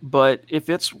ball, but if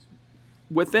it's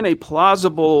within a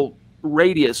plausible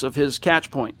radius of his catch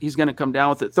point, he's going to come down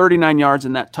with it. 39 yards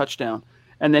in that touchdown.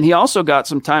 And then he also got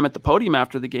some time at the podium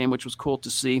after the game, which was cool to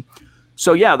see.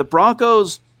 So, yeah, the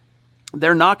Broncos,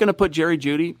 they're not going to put Jerry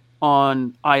Jeudy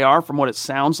on IR from what it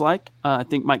sounds like. I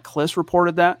think Mike Kliss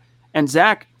reported that. And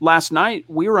Zach, last night,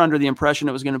 we were under the impression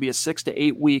it was going to be a 6 to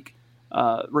 8 week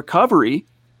recovery.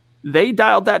 They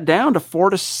dialed that down to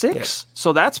 4 to 6. Yeah.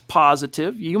 So that's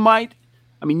positive. You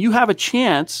have a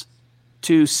chance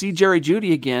to see Jerry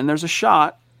Jeudy again. There's a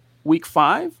shot. Week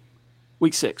 5,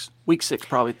 week 6,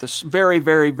 probably at the very,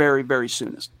 very, very, very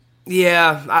soonest.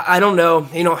 Yeah, I don't know.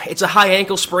 It's a high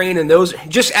ankle sprain, and those.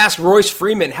 Just ask Royce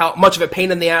Freeman how much of a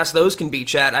pain in the ass those can be,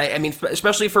 Chad. I mean,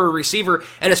 especially for a receiver,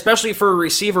 and especially for a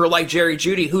receiver like Jerry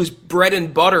Jeudy, whose bread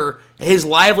and butter, his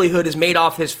livelihood is made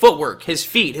off his footwork, his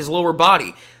feet, his lower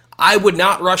body. I would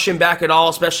not rush him back at all,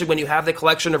 especially when you have the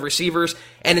collection of receivers.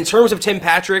 And in terms of Tim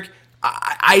Patrick,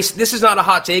 this is not a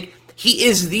hot take. He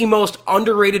is the most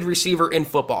underrated receiver in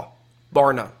football,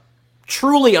 bar none.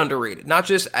 Truly underrated, not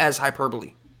just as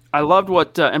hyperbole. I loved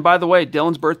what, and by the way,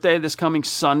 Dylan's birthday this coming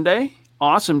Sunday.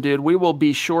 Awesome, dude. We will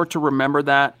be sure to remember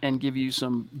that and give you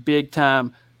some big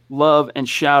time love and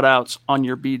shout outs on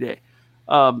your B-Day.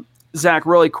 Zach,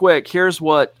 really quick, here's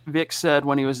what Vic said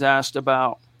when he was asked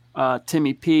about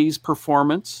Timmy P's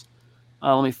performance.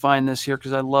 Let me find this here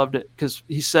because I loved it. Because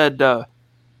he said,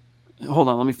 hold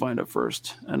on, let me find it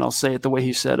first, and I'll say it the way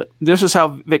he said it. This is how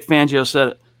Vic Fangio said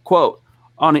it. Quote,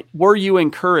 were you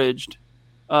encouraged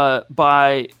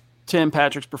by Tim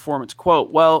Patrick's performance?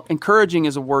 Quote, well, encouraging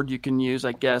is a word you can use,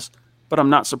 I guess, but I'm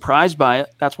not surprised by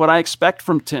it. That's what I expect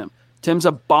from Tim. Tim's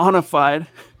a bona fide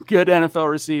good NFL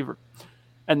receiver,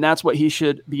 and that's what he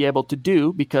should be able to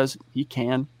do because he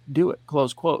can do it,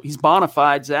 close quote. He's bona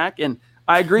fide, Zach, and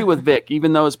I agree with Vic,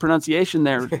 even though his pronunciation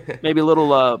there, maybe a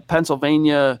little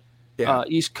Pennsylvania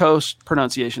East Coast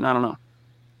pronunciation. I don't know.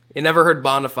 You never heard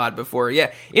bona fide before.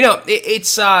 Yeah.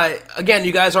 It's, again,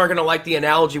 you guys aren't going to like the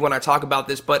analogy when I talk about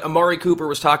this, but Amari Cooper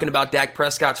was talking about Dak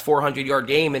Prescott's 400-yard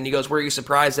game, and he goes, were you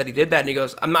surprised that he did that? And he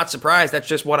goes, I'm not surprised. That's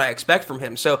just what I expect from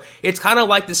him. So it's kind of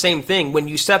like the same thing. When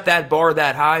you set that bar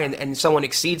that high and someone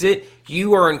exceeds it,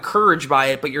 you are encouraged by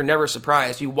it, but you're never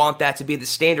surprised. You want that to be the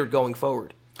standard going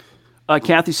forward.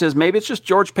 Kathy says, maybe it's just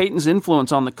George Payton's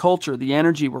influence on the culture, the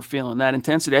energy we're feeling, that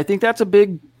intensity. I think that's a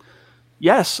big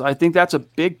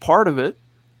part of it.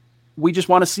 We just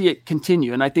want to see it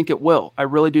continue, and I think it will. I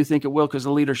really do think it will because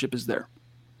the leadership is there.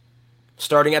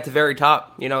 Starting at the very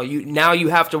top, now you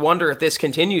have to wonder if this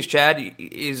continues, Chad,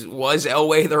 was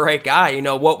Elway the right guy?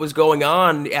 What was going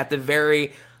on at the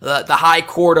high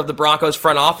court of the Broncos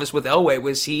front office with Elway?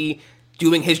 Was he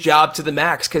doing his job to the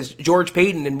max? Because George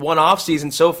Payton in one season,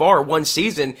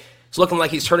 is looking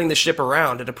like he's turning the ship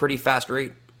around at a pretty fast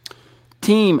rate.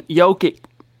 Team Jokic?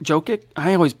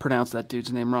 I always pronounce that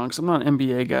dude's name wrong because I'm not an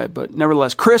NBA guy, but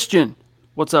nevertheless, Christian,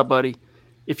 what's up, buddy?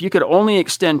 If you could only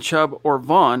extend Chubb or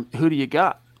Vaughn, who do you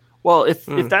got? Well, if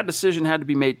that decision had to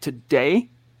be made today,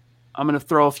 I'm going to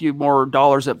throw a few more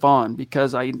dollars at Vaughn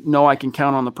because I know I can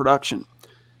count on the production.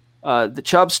 The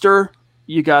Chubbster,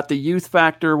 you got the youth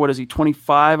factor. What is he,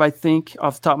 25, I think,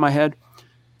 off the top of my head?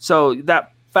 So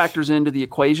that factors into the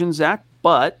equation, Zach,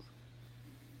 but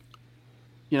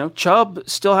Chubb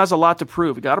still has a lot to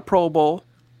prove. He got a Pro Bowl,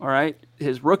 all right?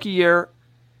 His rookie year,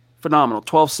 phenomenal,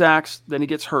 12 sacks, then he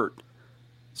gets hurt.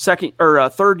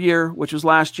 Third year, which was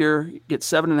last year, gets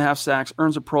 7.5 sacks,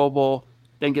 earns a Pro Bowl,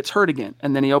 then gets hurt again,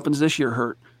 and then he opens this year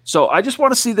hurt. So I just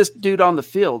want to see this dude on the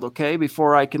field, okay,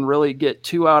 before I can really get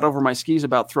too out over my skis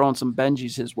about throwing some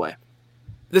Benjis his way.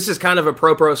 This is kind of a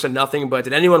pro and nothing, but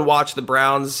did anyone watch the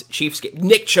Browns-Chiefs game?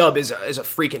 Nick Chubb is a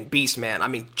freaking beast, man. I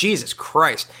mean, Jesus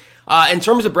Christ. In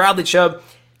terms of Bradley Chubb,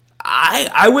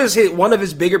 I was one of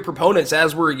his bigger proponents,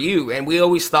 as were you, and we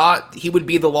always thought he would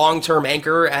be the long-term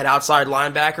anchor at outside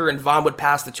linebacker and Vaughn would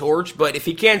pass the torch, but if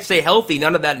he can't stay healthy,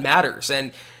 none of that matters.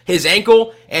 And his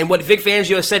ankle. And what Vic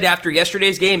Fangio said after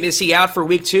yesterday's game, is he out for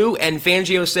week 2? And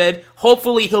Fangio said,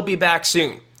 hopefully he'll be back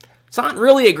soon. It's not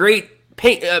really a great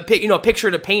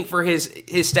picture to paint for his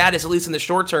status, at least in the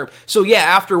short term. So yeah,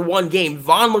 after one game,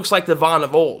 Vaughn looks like the Vaughn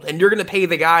of old, and you're going to pay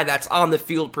the guy that's on the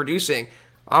field producing.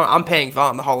 I'm paying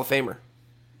Vaughn, the Hall of Famer.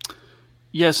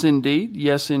 Yes, indeed.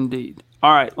 Yes, indeed.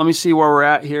 All right, let me see where we're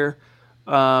at here.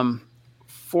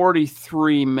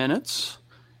 43 minutes,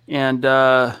 and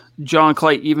John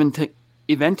Clay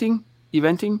eventing.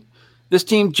 This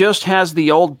team just has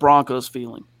the old Broncos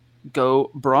feeling.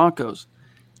 Go Broncos.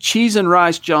 Cheese and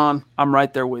rice, John. I'm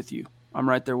right there with you.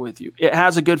 It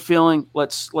has a good feeling.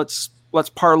 Let's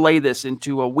parlay this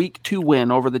into a week 2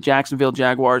 win over the Jacksonville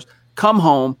Jaguars. Come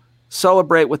home,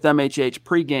 celebrate with MHH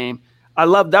pregame. I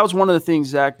love that was one of the things,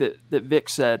 Zach, that Vic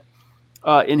said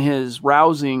in his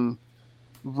rousing,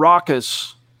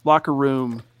 raucous locker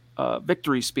room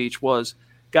victory speech was,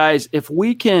 guys, if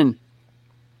we can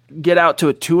get out to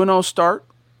a 2-0 start,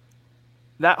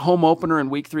 that home opener in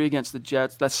week 3 against the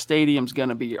Jets, that stadium's going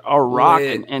to be a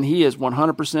rockin', and he is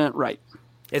 100% right.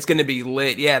 It's going to be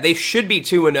lit. Yeah, they should be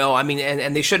 2-0. I mean,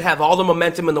 and they should have all the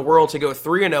momentum in the world to go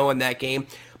 3-0 in that game.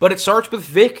 But it starts with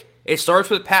Vic. It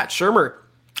starts with Pat Shurmur,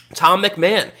 Tom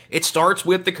McMahon. It starts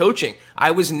with the coaching.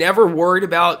 I was never worried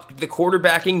about the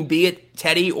quarterbacking, be it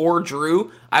Teddy or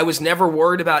Drew. I was never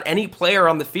worried about any player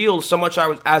on the field so much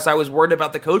as I was worried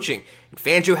about the coaching.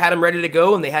 Fangio had them ready to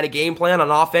go, and they had a game plan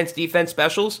on offense, defense,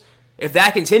 specials. If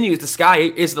that continues, the sky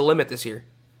is the limit this year.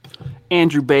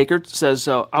 Andrew Baker says,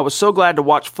 I was so glad to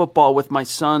watch football with my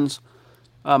sons.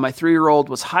 My 3-year-old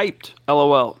was hyped,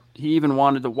 LOL. He even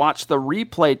wanted to watch the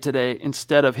replay today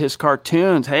instead of his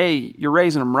cartoons. Hey, you're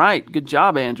raising them right. Good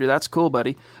job, Andrew. That's cool,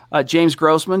 buddy. James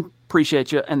Grossman,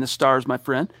 appreciate you, and the stars, my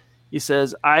friend. He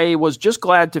says, I was just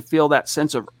glad to feel that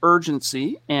sense of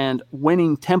urgency and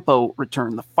winning tempo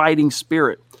return, the fighting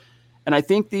spirit. And I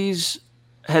think these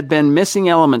had been missing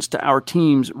elements to our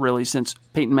teams really since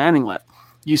Peyton Manning left.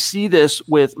 You see this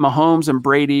with Mahomes and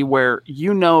Brady where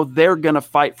you know they're going to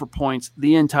fight for points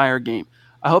the entire game.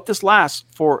 I hope this lasts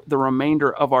for the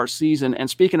remainder of our season. And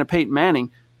speaking of Peyton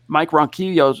Manning, Mike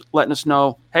Ronquillo's letting us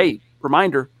know, hey,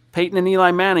 reminder, Peyton and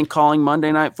Eli Manning calling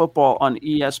Monday Night Football on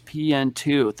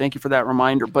ESPN2. Thank you for that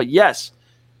reminder. But yes,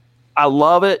 I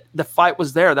love it. The fight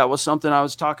was there. That was something I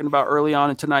was talking about early on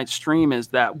in tonight's stream, is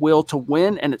that will to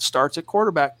win, and it starts at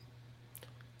quarterback.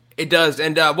 It does.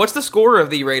 And what's the score of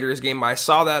the Raiders game? I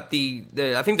saw that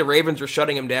I think the Ravens are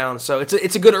shutting him down. So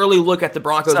it's a good early look at the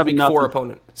Broncos' Week 4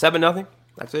 opponent. 7-0?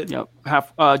 That's it?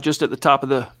 Yep. Just at the top of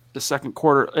the second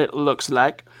quarter, it looks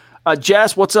like.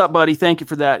 Jess, what's up, buddy? Thank you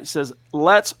for that. He says,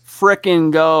 let's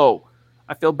frickin' go.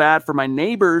 I feel bad for my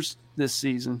neighbors this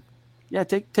season. Yeah,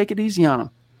 take it easy on them.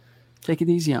 Take it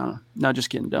easy on them. No, just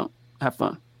kidding. Don't. Have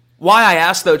fun. Why I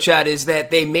asked, though, Chad, is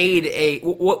that they made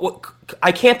what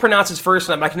I can't pronounce his first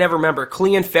name. I can never remember.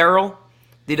 Clean Farrell,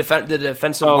 the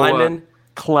defensive lineman.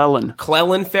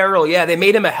 Clelin Ferrell, yeah, they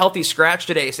made him a healthy scratch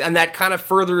today, and that kind of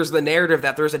furthers the narrative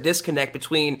that there's a disconnect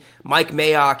between Mike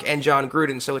Mayock and John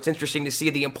Gruden, so it's interesting to see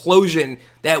the implosion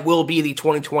that will be the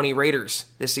 2020 Raiders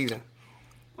this season.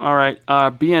 All right,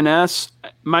 BNS,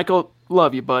 Michael,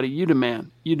 love you, buddy. You demand.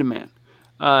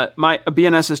 My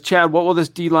BNS says, Chad, what will this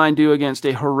D-line do against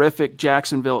a horrific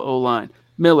Jacksonville O-line?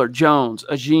 Miller, Jones,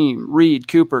 Ajim, Reed,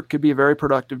 Cooper, could be a very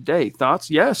productive day. Thoughts?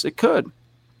 Yes, it could.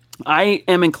 I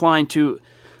am inclined to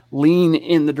lean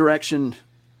in the direction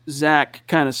Zach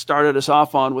kind of started us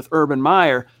off on with Urban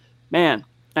Meyer. Man,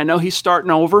 I know he's starting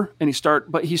over,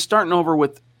 but he's starting over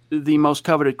with the most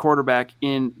coveted quarterback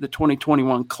in the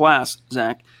 2021 class,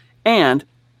 Zach. And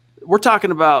we're talking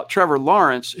about Trevor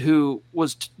Lawrence, who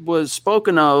was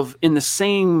spoken of in the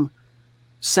same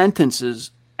sentences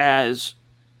as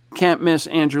can't miss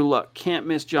Andrew Luck, can't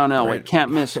miss John Elway, right. Can't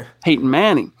miss Peyton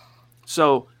Manning.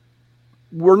 So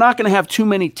we're not going to have too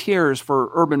many tears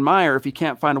for Urban Meyer if he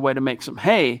can't find a way to make some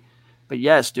hay. But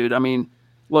yes, dude, I mean,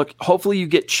 look, hopefully you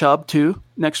get Chubb too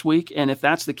next week. And if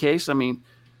that's the case, I mean,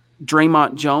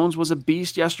 Draymond Jones was a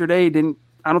beast yesterday.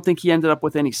 I don't think he ended up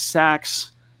with any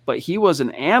sacks, but he was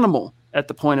an animal at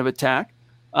the point of attack.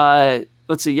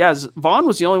 Let's see. Yeah, Vaughn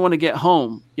was the only one to get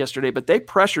home yesterday, but they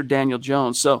pressured Daniel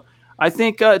Jones. So I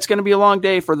think it's going to be a long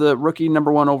day for the rookie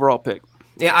number 1 overall pick.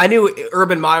 Yeah, I knew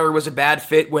Urban Meyer was a bad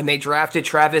fit when they drafted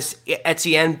Travis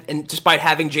Etienne, and despite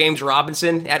having James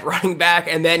Robinson at running back,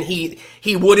 and then he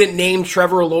wouldn't name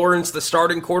Trevor Lawrence the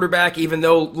starting quarterback, even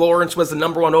though Lawrence was the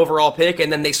number 1 overall pick,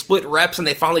 and then they split reps and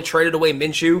they finally traded away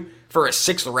Minshew for a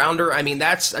 6th rounder. I mean,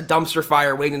 that's a dumpster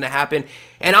fire waiting to happen.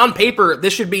 And on paper,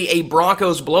 this should be a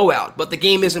Broncos blowout, but the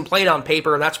game isn't played on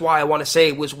paper, and that's why I want to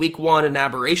say, was week 1 an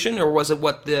aberration, or was it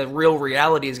what the real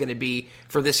reality is going to be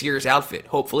for this year's outfit?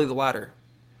 Hopefully the latter.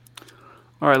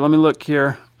 All right, let me look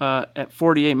here. At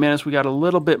 48 minutes, we got a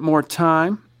little bit more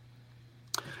time.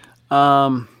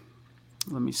 Let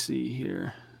me see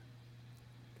here.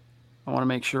 I want to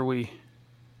make sure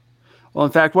well,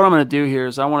 in fact, what I'm going to do here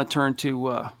is I want to turn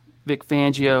to Vic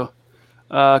Fangio.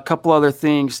 A couple other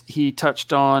things he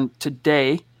touched on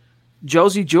today.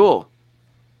 Josey Jewell.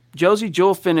 Josey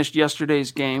Jewell finished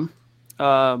yesterday's game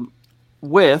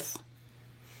with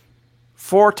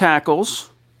 4 tackles.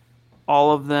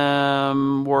 All of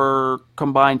them were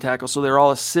combined tackles, so they're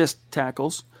all assist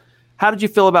tackles. How did you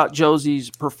feel about Josey's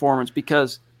performance?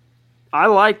 Because I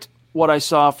liked what I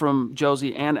saw from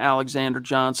Josey and Alexander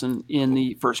Johnson in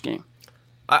the first game.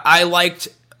 I liked,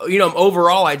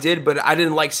 overall I did, but I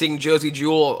didn't like seeing Josey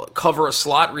Jewell cover a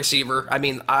slot receiver. I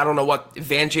mean, I don't know what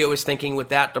Fangio was thinking with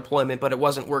that deployment, but it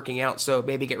wasn't working out, so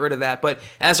maybe get rid of that. But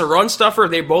as a run stuffer,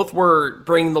 they both were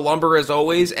bringing the lumber as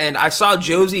always, and I saw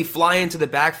Josey fly into the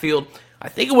backfield. I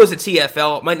think it was a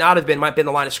TFL. It might not have been. Might have been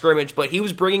the line of scrimmage, but he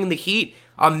was bringing the heat.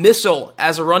 A missile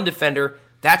as a run defender,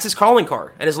 that's his calling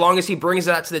card. And as long as he brings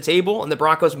that to the table and the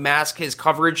Broncos mask his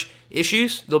coverage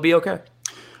issues, they'll be okay.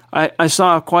 I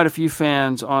saw quite a few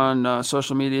fans on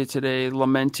social media today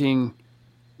lamenting,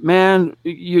 man,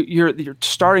 you're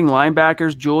starting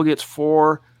linebackers. Jewell gets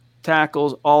 4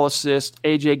 tackles, all assists.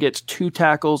 AJ gets 2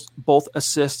 tackles, both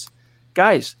assists.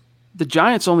 Guys, the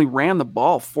Giants only ran the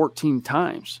ball 14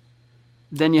 times.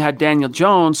 Then you had Daniel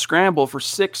Jones scramble for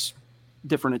 6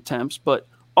 different attempts, but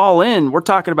all in, we're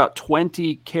talking about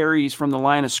 20 carries from the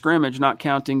line of scrimmage, not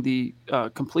counting the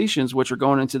completions, which are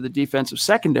going into the defensive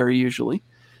secondary usually.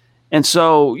 And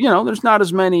so, there's not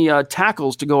as many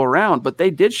tackles to go around, but they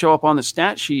did show up on the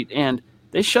stat sheet, and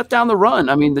they shut down the run.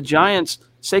 I mean, the Giants,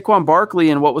 Saquon Barkley,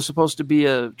 in what was supposed to be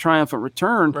a triumphant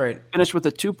return, finished with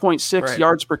a 2.6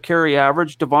 yards per carry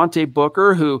average. Devontae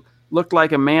Booker, who looked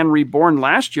like a man reborn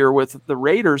last year with the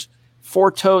Raiders,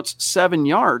 4 totes, 7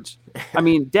 yards. I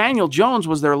mean, Daniel Jones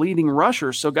was their leading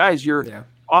rusher. So, guys, your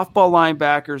off-ball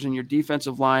linebackers and your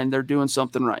defensive line, they're doing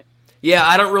something right. Yeah,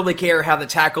 I don't really care how the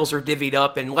tackles are divvied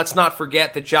up, and let's not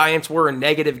forget the Giants were a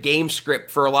negative game script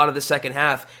for a lot of the second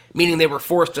half, meaning they were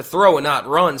forced to throw and not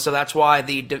run. So that's why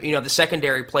the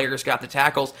secondary players got the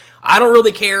tackles. I don't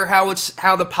really care how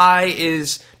the pie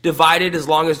is divided as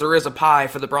long as there is a pie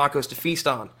for the Broncos to feast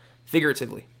on,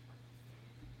 figuratively.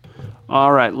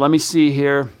 All right, let me see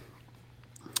here.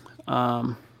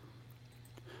 All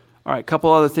right, a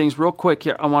couple other things real quick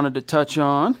here I wanted to touch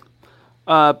on.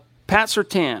 Pat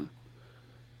Surtain.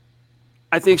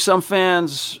 I think some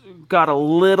fans got a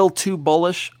little too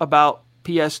bullish about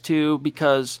PS2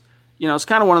 because, it's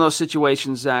kind of one of those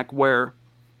situations, Zach, where,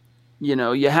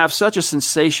 you have such a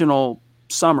sensational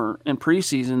summer and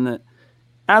preseason that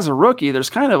as a rookie, there's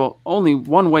kind of only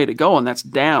one way to go, and that's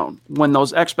down when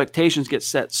those expectations get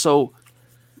set so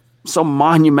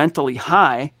monumentally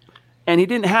high. And he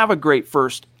didn't have a great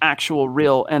first actual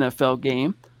real NFL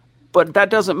game. But that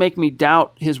doesn't make me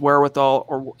doubt his wherewithal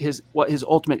or what his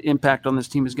ultimate impact on this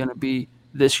team is going to be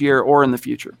this year or in the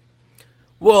future.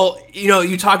 Well,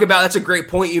 you talk about, that's a great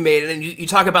point you made, and you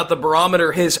talk about the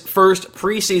barometer, his first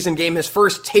preseason game, his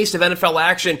first taste of NFL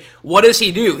action. What does he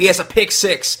do? He has a pick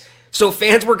 6. So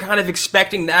fans were kind of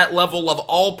expecting that level of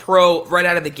all-pro right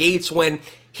out of the gates when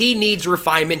he needs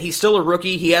refinement. He's still a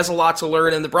rookie. He has a lot to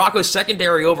learn. And the Broncos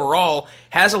secondary overall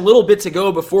has a little bit to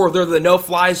go before they're the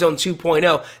no-fly zone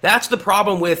 2.0. That's the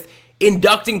problem with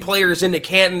inducting players into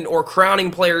Canton or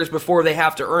crowning players before they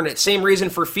have to earn it. Same reason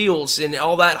for Fields and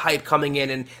all that hype coming in,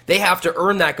 and they have to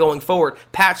earn that going forward.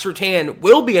 Pat Surtain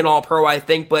will be an all-pro, I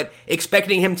think, but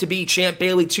expecting him to be Champ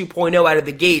Bailey 2.0 out of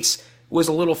the gates was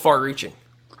a little far-reaching.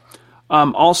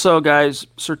 Also, guys,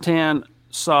 Surtain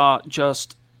saw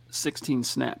just 16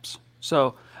 snaps.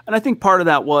 So, and I think part of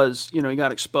that was, he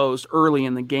got exposed early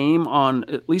in the game on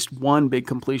at least one big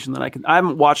completion that I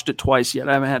haven't watched it twice yet.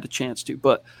 I haven't had a chance to,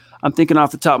 but I'm thinking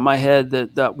off the top of my head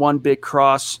that one big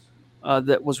cross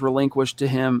that was relinquished to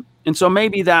him. And so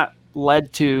maybe that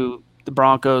led to the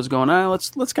Broncos going,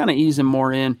 let's kind of ease him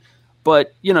more in.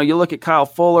 But, you look at Kyle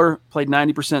Fuller, played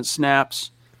 90%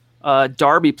 snaps.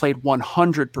 Darby played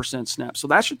 100% snaps. So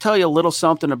that should tell you a little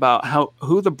something about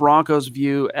who the Broncos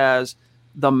view as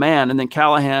the man. And then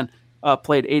Callahan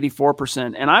played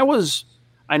 84%. And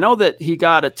I know that he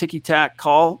got a ticky-tack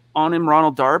call on him,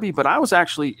 Ronald Darby, but I was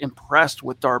actually impressed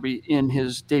with Darby in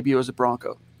his debut as a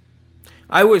Bronco.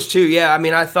 I was too, yeah. I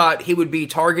mean, I thought he would be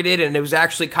targeted, and it was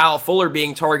actually Kyle Fuller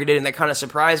being targeted, and that kind of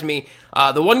surprised me.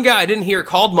 The one guy I didn't hear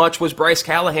called much was Bryce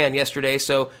Callahan yesterday,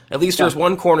 so at least there's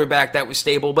one cornerback that was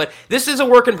stable. But this is a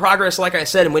work in progress, like I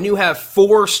said, and when you have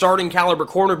 4 starting caliber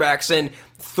cornerbacks and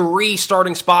 3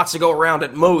 starting spots to go around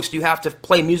at most, you have to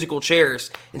play musical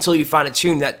chairs until you find a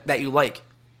tune that you like.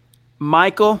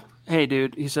 Michael, hey,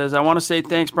 dude, he says, I want to say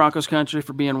thanks, Broncos country,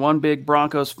 for being one big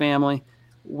Broncos family.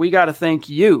 We got to thank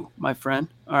you, my friend.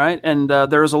 All right. And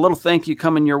there's a little thank you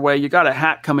coming your way. You got a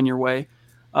hat coming your way.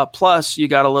 Plus, you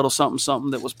got a little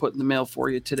something that was put in the mail for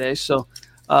you today. So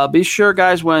be sure,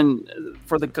 guys,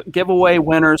 for the giveaway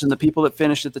winners and the people that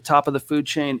finished at the top of the food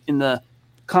chain in the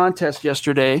contest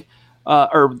yesterday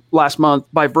or last month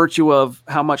by virtue of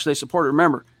how much they supported.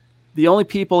 Remember, the only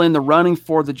people in the running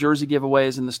for the jersey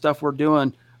giveaways and the stuff we're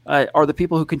doing are the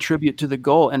people who contribute to the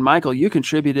goal. And Michael, you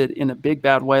contributed in a big,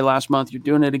 bad way last month. You're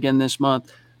doing it again this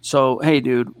month. So, hey,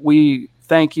 dude, we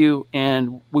thank you.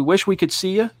 And we wish we could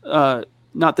see you,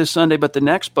 not this Sunday, but the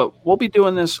next. But we'll be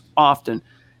doing this often.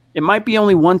 It might be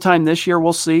only one time this year.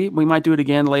 We'll see. We might do it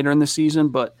again later in the season.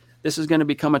 But this is going to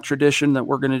become a tradition that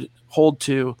we're going to hold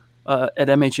to at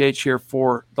MHH here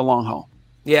for the long haul.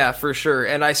 Yeah, for sure.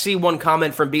 And I see one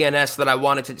comment from BNS that I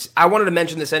wanted to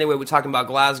mention this anyway. We're talking about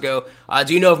Glasgow.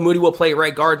 Do you know if Moody will play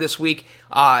right guard this week?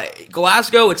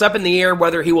 Glasgow, it's up in the air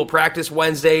whether he will practice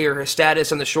Wednesday or his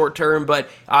status in the short term, but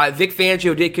Vic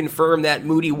Fangio did confirm that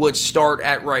Moody would start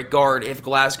at right guard if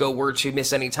Glasgow were to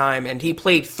miss any time, and he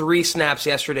played 3 snaps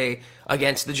yesterday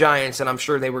against the Giants, and I'm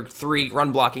sure they were 3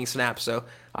 run blocking snaps, so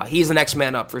he's the next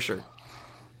man up for sure.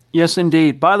 Yes,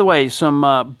 indeed. By the way,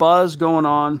 some buzz going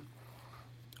on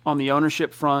the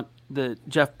ownership front that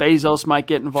Jeff Bezos might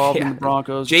get involved in the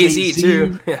Broncos. Jay-Z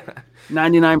too.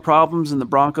 99 problems and the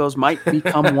Broncos might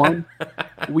become one.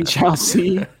 We shall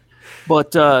see.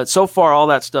 But so far, all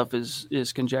that stuff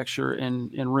is conjecture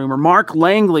and rumor. Mark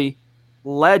Langley,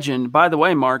 legend. By the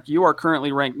way, Mark, you are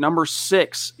currently ranked number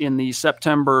 6 in the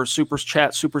September Super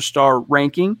Chat Superstar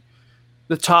ranking.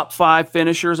 The top 5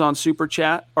 finishers on Super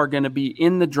Chat are going to be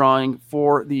in the drawing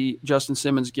for the Justin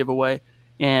Simmons giveaway.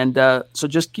 And so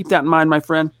just keep that in mind, my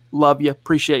friend. Love you.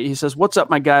 Appreciate you. He says, what's up,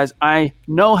 my guys? I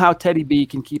know how Teddy B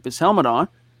can keep his helmet on.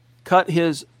 Cut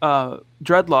his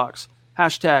dreadlocks.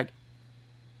 Hashtag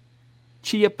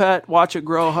Chia Pet, watch it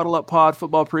grow, huddle up pod,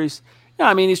 football priest. Yeah,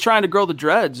 I mean, he's trying to grow the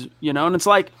dreads, and it's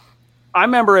like, I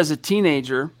remember as a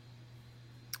teenager,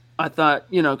 I thought,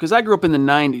 because I grew up in the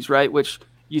 90s, right, which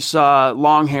you saw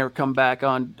long hair come back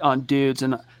on dudes.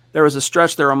 And there was a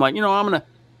stretch there. I'm like, I'm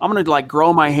gonna like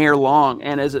grow my hair long,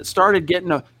 and as it started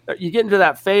you get into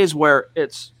that phase where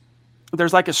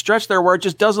there's like a stretch there where it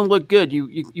just doesn't look good.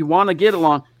 You want to get it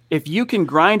long. If you can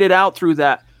grind it out through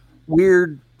that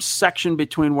weird section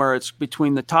between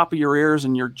the top of your ears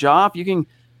and your jaw, if you can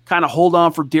kind of hold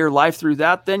on for dear life through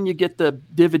that, then you get the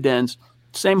dividends.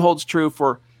 Same holds true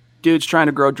for dudes trying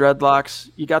to grow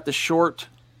dreadlocks. You got the short,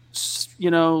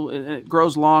 it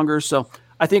grows longer. So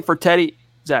I think for Teddy,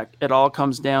 Zach, it all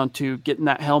comes down to getting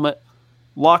that helmet,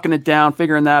 locking it down,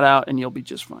 figuring that out, and you'll be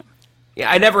just fine. Yeah,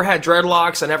 I never had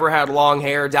dreadlocks. I never had long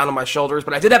hair down on my shoulders,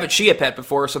 but I did have a Chia Pet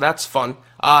before, so that's fun.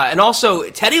 And also,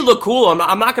 Teddy looked cool.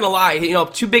 I'm not going to lie.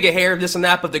 Too big a hair, this and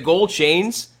that, but the gold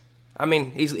chains, I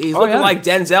mean, he's looking like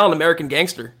Denzel in American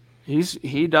Gangster.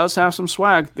 He does have some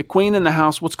swag. The queen in the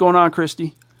house. What's going on,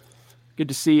 Christy? Good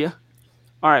to see you.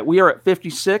 All right, we are at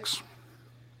 56.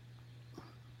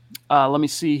 Let me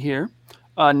see here.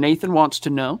 Nathan wants to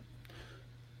know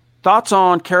thoughts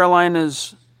on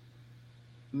Carolina's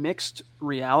mixed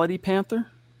reality panther.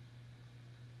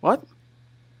 What?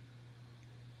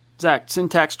 Zach,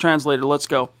 syntax translator. Let's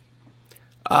go.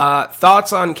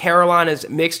 Thoughts on Carolina's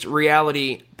mixed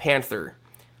reality panther.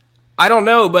 I don't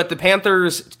know, but the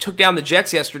Panthers took down the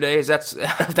Jets yesterday.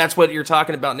 That's what you're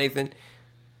talking about, Nathan?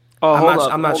 Oh,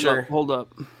 I'm not sure. Hold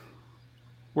up.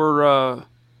 We're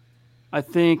I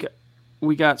think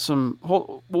we got some.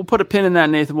 We'll put a pin in that,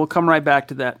 Nathan. We'll come right back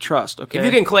to that. Trust, okay? If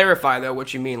you can clarify though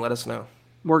what you mean, let us know.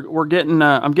 We're getting.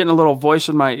 I'm getting a little voice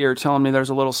in my ear telling me there's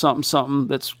a little something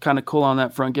that's kind of cool on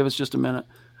that front. Give us just a minute.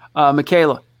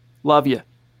 Michaela, love you.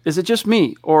 Is it just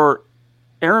me or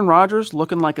Aaron Rodgers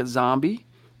looking like a zombie?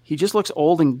 He just looks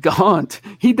old and gaunt.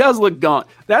 He does look gaunt.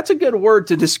 That's a good word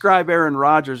to describe Aaron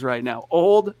Rodgers right now.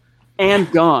 Old and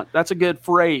gaunt. That's a good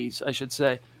phrase, I should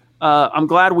say. I'm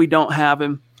glad we don't have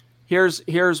him.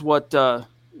 Here's what they're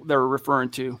referring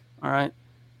to. All right.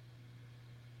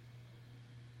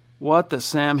 What the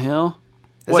Sam Hill?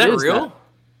 Is that real?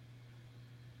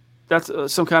 That's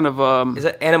some kind of. Is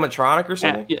that animatronic or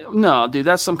something? No, dude,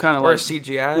 that's some kind of or like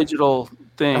CGI digital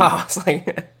thing. Oh, it's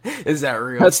like, is that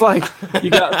real? That's like you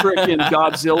got freaking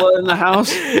Godzilla in the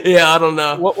house. Yeah, I don't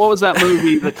know. What was that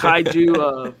movie? The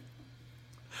Kaiju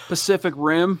Pacific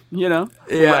Rim,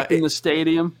 wrecking the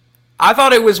stadium. I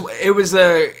thought it was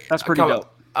That's pretty dope.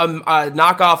 A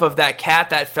knockoff of that cat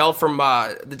that fell from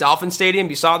the Dolphin Stadium.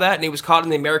 You saw that, and he was caught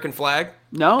in the American flag.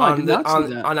 No, I did not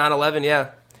see that on 9/11. Yeah,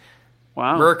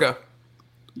 wow, America.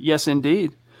 Yes,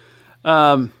 indeed.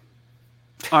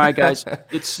 All right, guys.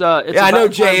 It's yeah, I know,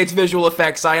 Jay. It's visual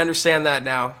effects. I understand that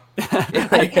now.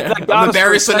 I'm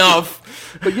embarrassed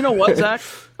enough. But you know what, Zach?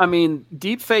 I mean,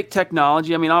 deep fake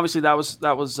technology. I mean, obviously that was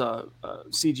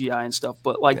CGI and stuff,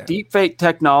 but like deep fake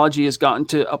technology has gotten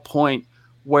to a point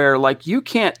where like you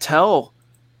can't tell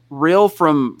real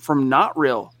from not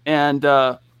real, and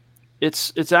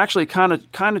it's actually kind of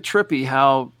trippy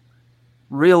how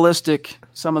realistic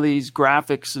some of these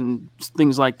graphics and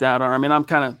things like that are. I mean, I'm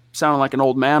kind of sounding like an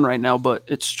old man right now, but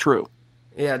it's true.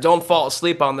 Yeah, don't fall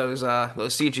asleep on those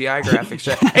CGI graphics.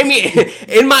 I mean,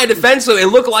 in my defense, though, it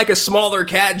looked like a smaller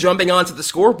cat jumping onto the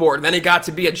scoreboard, and then it got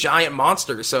to be a giant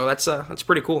monster. So that's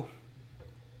pretty cool.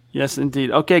 Yes,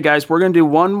 indeed. Okay, guys, we're going to do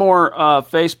one more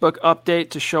Facebook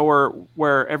update to show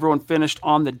where everyone finished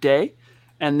on the day,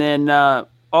 and then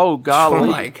oh golly,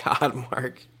 oh my God,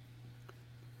 Mark,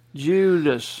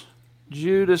 Judas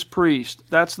Priest.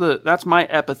 That's my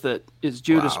epithet is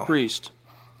Judas Priest.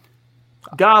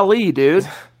 Golly, dude.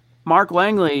 Mark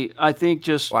Langley, I think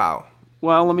just... Wow.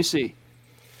 Well, let me see.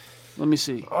 Oh, Let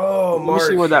Mark. me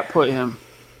see where that put him.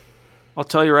 I'll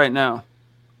tell you right now.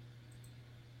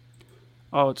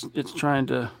 Oh, it's trying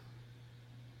to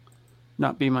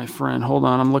not be my friend. Hold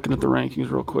on, I'm looking at the rankings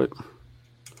real quick.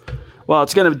 Well,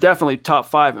 it's going to definitely top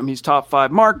 5 him. He's top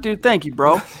 5. Mark, dude, thank you,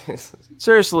 bro.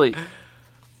 Seriously.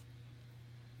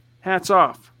 Hats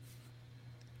off.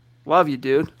 Love you,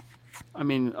 dude. I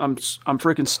mean, I'm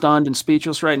freaking stunned and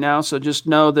speechless right now. So just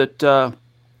know that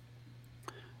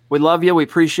we love you. We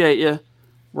appreciate you.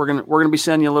 We're gonna be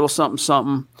sending you a little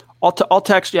something. I'll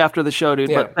text you after the show, dude.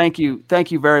 Yeah. But thank you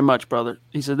very much, brother.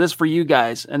 He said this for you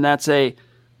guys, and that's a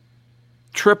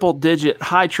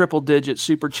high triple digit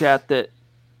super chat. That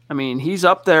I mean, he's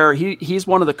up there. He's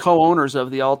one of the co-owners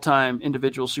of the all-time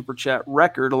individual super chat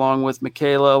record, along with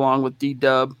Michaela, along with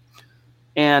D-Dub,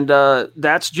 and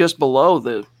that's just below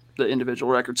the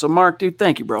individual record. So Mark, dude,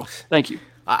 thank you, bro. Thank you.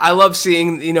 I love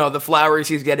seeing, the flowers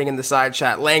he's getting in the side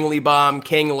chat. Langley Bomb,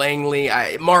 King Langley.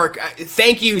 Mark,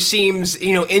 thank you seems,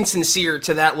 insincere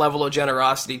to that level of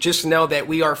generosity. Just know that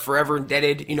we are forever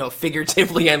indebted,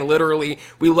 figuratively and literally.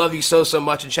 We love you so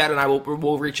much, and Chad and I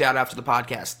will reach out after the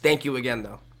podcast. Thank you again,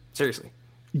 though. Seriously.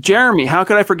 Jeremy, how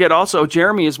could I forget also?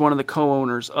 Jeremy is one of the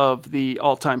co-owners of the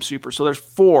all-time super. So there's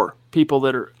 4 people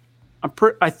that are,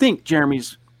 I think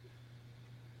Jeremy's,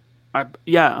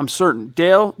 I'm certain.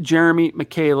 Dale, Jeremy,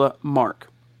 Michaela, Mark.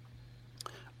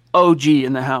 OG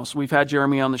in the house. We've had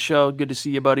Jeremy on the show. Good to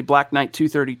see you, buddy. Black Knight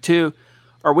 232.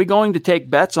 Are we going to take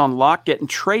bets on Locke getting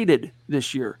traded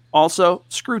this year? Also,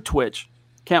 screw Twitch.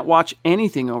 Can't watch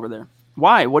anything over there.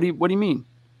 Why? What do you mean?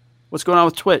 What's going on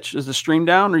with Twitch? Is the stream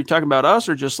down? Are you talking about us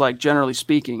or just like generally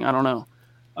speaking? I don't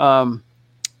know.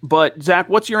 But Zach,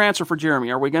 what's your answer for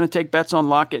Jeremy? Are we going to take bets on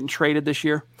Locke getting traded this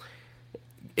year?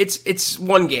 It's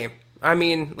one game. I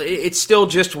mean, it's still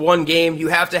just one game. You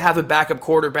have to have a backup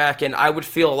quarterback, and I would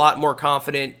feel a lot more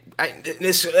confident.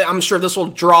 I'm sure this will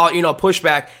draw,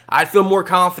 pushback. I'd feel more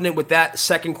confident with that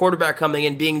second quarterback coming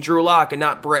in being Drew Lock and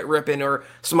not Brett Rippon or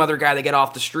some other guy that get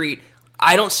off the street.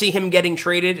 I don't see him getting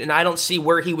traded, and I don't see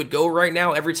where he would go right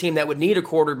now. Every team that would need a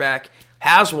quarterback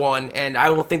has one, and I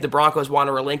don't think the Broncos want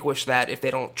to relinquish that if they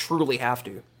don't truly have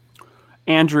to.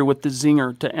 Andrew with the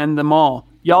zinger to end them all.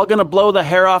 Y'all gonna blow the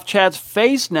hair off Chad's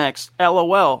face next?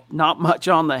 LOL. Not much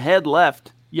on the head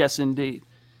left. Yes, indeed.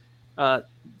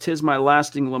 'Tis my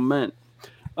lasting lament.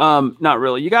 Not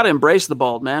really. You got to embrace the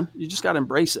bald, man. You just got to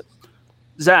embrace it.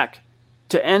 Zach,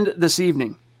 to end this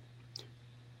evening,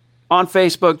 on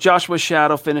Facebook, Joshua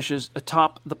Shadow finishes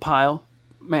atop the pile.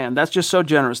 Man, that's just so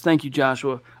generous. Thank you,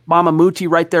 Joshua. Mama Muti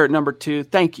right there at number 2.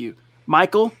 Thank you.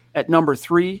 Michael at number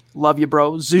 3. Love you,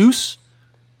 bro. Zeus.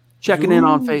 Checking in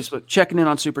on Facebook, checking in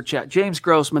on Super Chat. James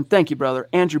Grossman, thank you, brother.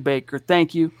 Andrew Baker,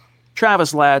 thank you.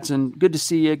 Travis Ladson, good to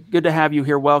see you. Good to have you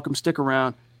here. Welcome. Stick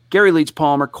around. Gary Leeds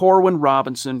Palmer, Corwin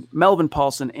Robinson, Melvin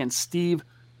Paulson, and Steve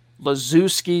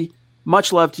Lazuski.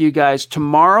 Much love to you guys.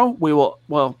 Tomorrow,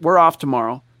 we're off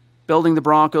tomorrow. Building the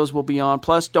Broncos will be on.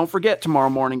 Plus, don't forget tomorrow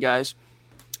morning, guys,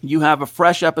 you have a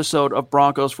fresh episode of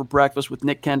Broncos for Breakfast with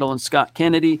Nick Kendall and Scott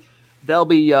Kennedy. They'll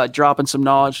be dropping some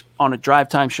knowledge on a drive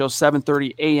time show,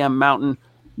 7:30 a.m. Mountain,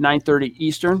 9:30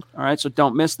 Eastern. All right, so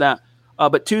don't miss that.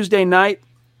 But Tuesday night,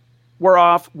 we're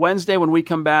off Wednesday. When we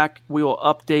come back, we will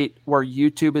update where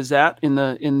YouTube is at in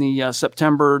the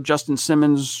September Justin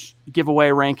Simmons giveaway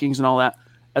rankings and all that,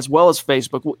 as well as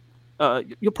Facebook.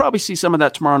 You'll probably see some of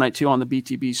that tomorrow night too on the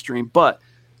BTB stream. But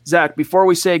Zach, before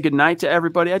we say goodnight to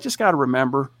everybody, I just got to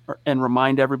remember and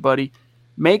remind everybody,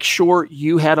 make sure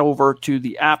you head over to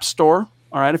the App Store,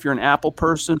 all right, if you're an Apple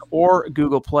person, or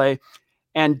Google Play,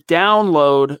 and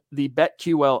download the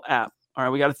BetQL app. All right,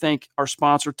 we got to thank our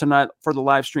sponsor tonight for the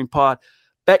live stream pod.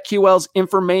 BetQL's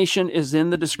information is in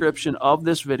the description of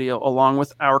this video, along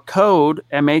with our code,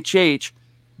 MHH.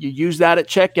 You use that at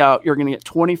checkout, you're going to get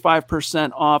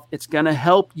 25% off. It's going to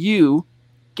help you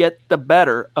get the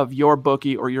better of your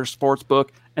bookie or your sports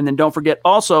book. And then don't forget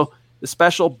also the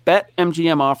special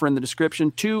BetMGM offer in the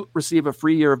description to receive a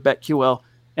free year of BetQL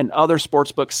and other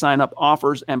sportsbook sign-up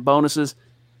offers and bonuses.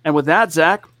 And with that,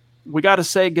 Zach, we got to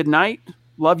say goodnight.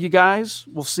 Love you guys.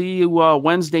 We'll see you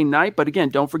Wednesday night. But again,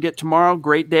 don't forget tomorrow,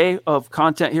 great day of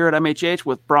content here at MHH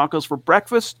with Broncos for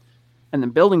breakfast and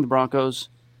then building the Broncos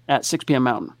at 6 p.m.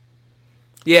 Mountain.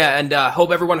 Yeah, and hope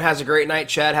everyone has a great night.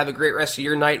 Chad, have a great rest of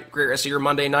your night, great rest of your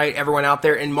Monday night. Everyone out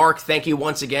there. And Mark, thank you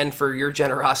once again for your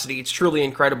generosity. It's truly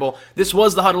incredible. This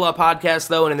was the Huddle Up Podcast,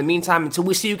 though, and in the meantime, until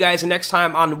we see you guys next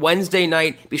time on Wednesday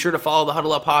night, be sure to follow the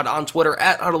Huddle Up Pod on Twitter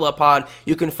at Huddle Up Pod.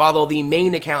 You can follow the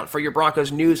main account for your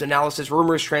Broncos news, analysis,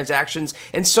 rumors, transactions,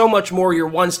 and so much more. Your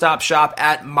one-stop shop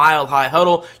at Mile High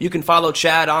Huddle. You can follow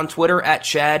Chad on Twitter at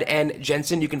Chad and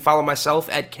Jensen. You can follow myself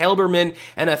at Kelberman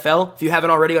NFL. If you haven't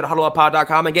already, go to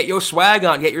huddleuppod.com and get your swag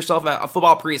on. Get yourself a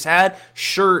Football Priest hat,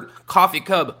 shirt, coffee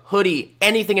cup, hoodie,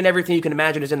 anything and everything you can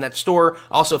imagine is in that store.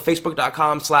 Also,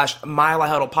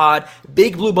 facebook.com/MileHighHuddlePod.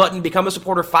 Big blue button. Become a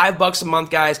supporter. $5 a month,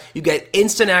 guys. You get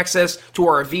instant access to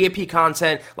our VIP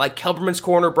content like Kelberman's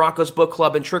Corner, Broncos Book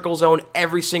Club, and Trickle Zone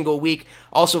every single week.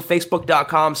 Also,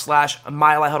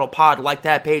 facebook.com/MileHighHuddlePod. Like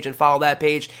that page and follow that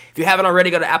page. If you haven't already,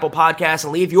 go to Apple Podcasts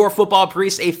and leave your Football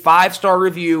Priest a 5-star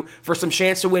review for some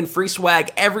chance to win free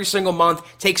swag every single month.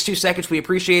 Takes 2 seconds. We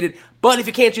appreciate it. But if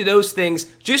you can't do those things,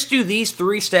 just do these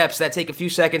 3 steps that take a few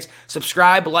seconds.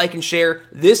 Subscribe, like, and share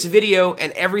this video,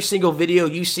 and every single video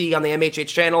you see on the MHH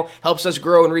channel helps us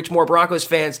grow and reach more Broncos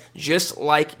fans just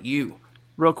like you.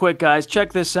 Real quick, guys,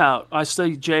 check this out. I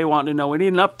see Jay wanting to know, we need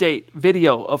an update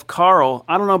video of Carl.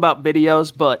 I don't know about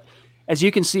videos, but as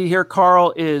you can see here,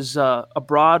 Carl is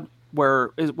abroad.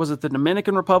 Was it the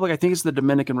Dominican Republic? I think it's the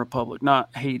Dominican Republic,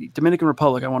 not Haiti. Dominican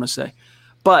Republic, I want to say.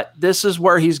 But this is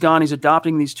where he's gone. He's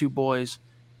adopting these 2 boys,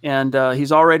 and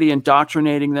he's already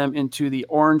indoctrinating them into the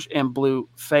orange and blue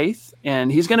faith.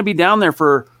 And he's going to be down there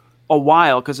for a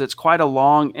while because it's quite a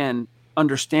long and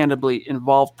understandably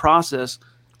involved process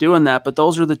doing that. But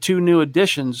those are the 2 new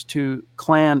additions to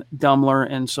Clan Dummler.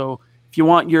 And so if you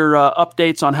want your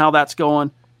updates on how that's going,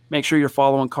 make sure you're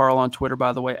following Carl on Twitter,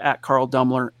 by the way, at Carl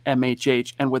Dummler,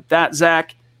 MHH. And with that,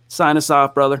 Zach, sign us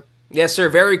off, brother. Yes, sir.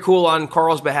 Very cool on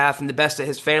Carl's behalf and the best of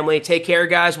his family. Take care,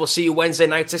 guys. We'll see you Wednesday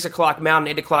night, 6 o'clock Mountain,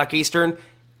 8 o'clock Eastern.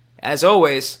 As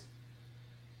always,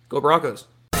 go Broncos.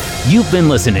 You've been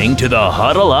listening to the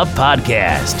Huddle Up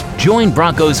Podcast. Join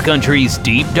Broncos Country's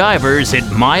deep divers at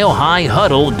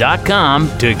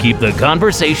milehighhuddle.com to keep the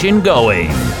conversation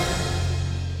going.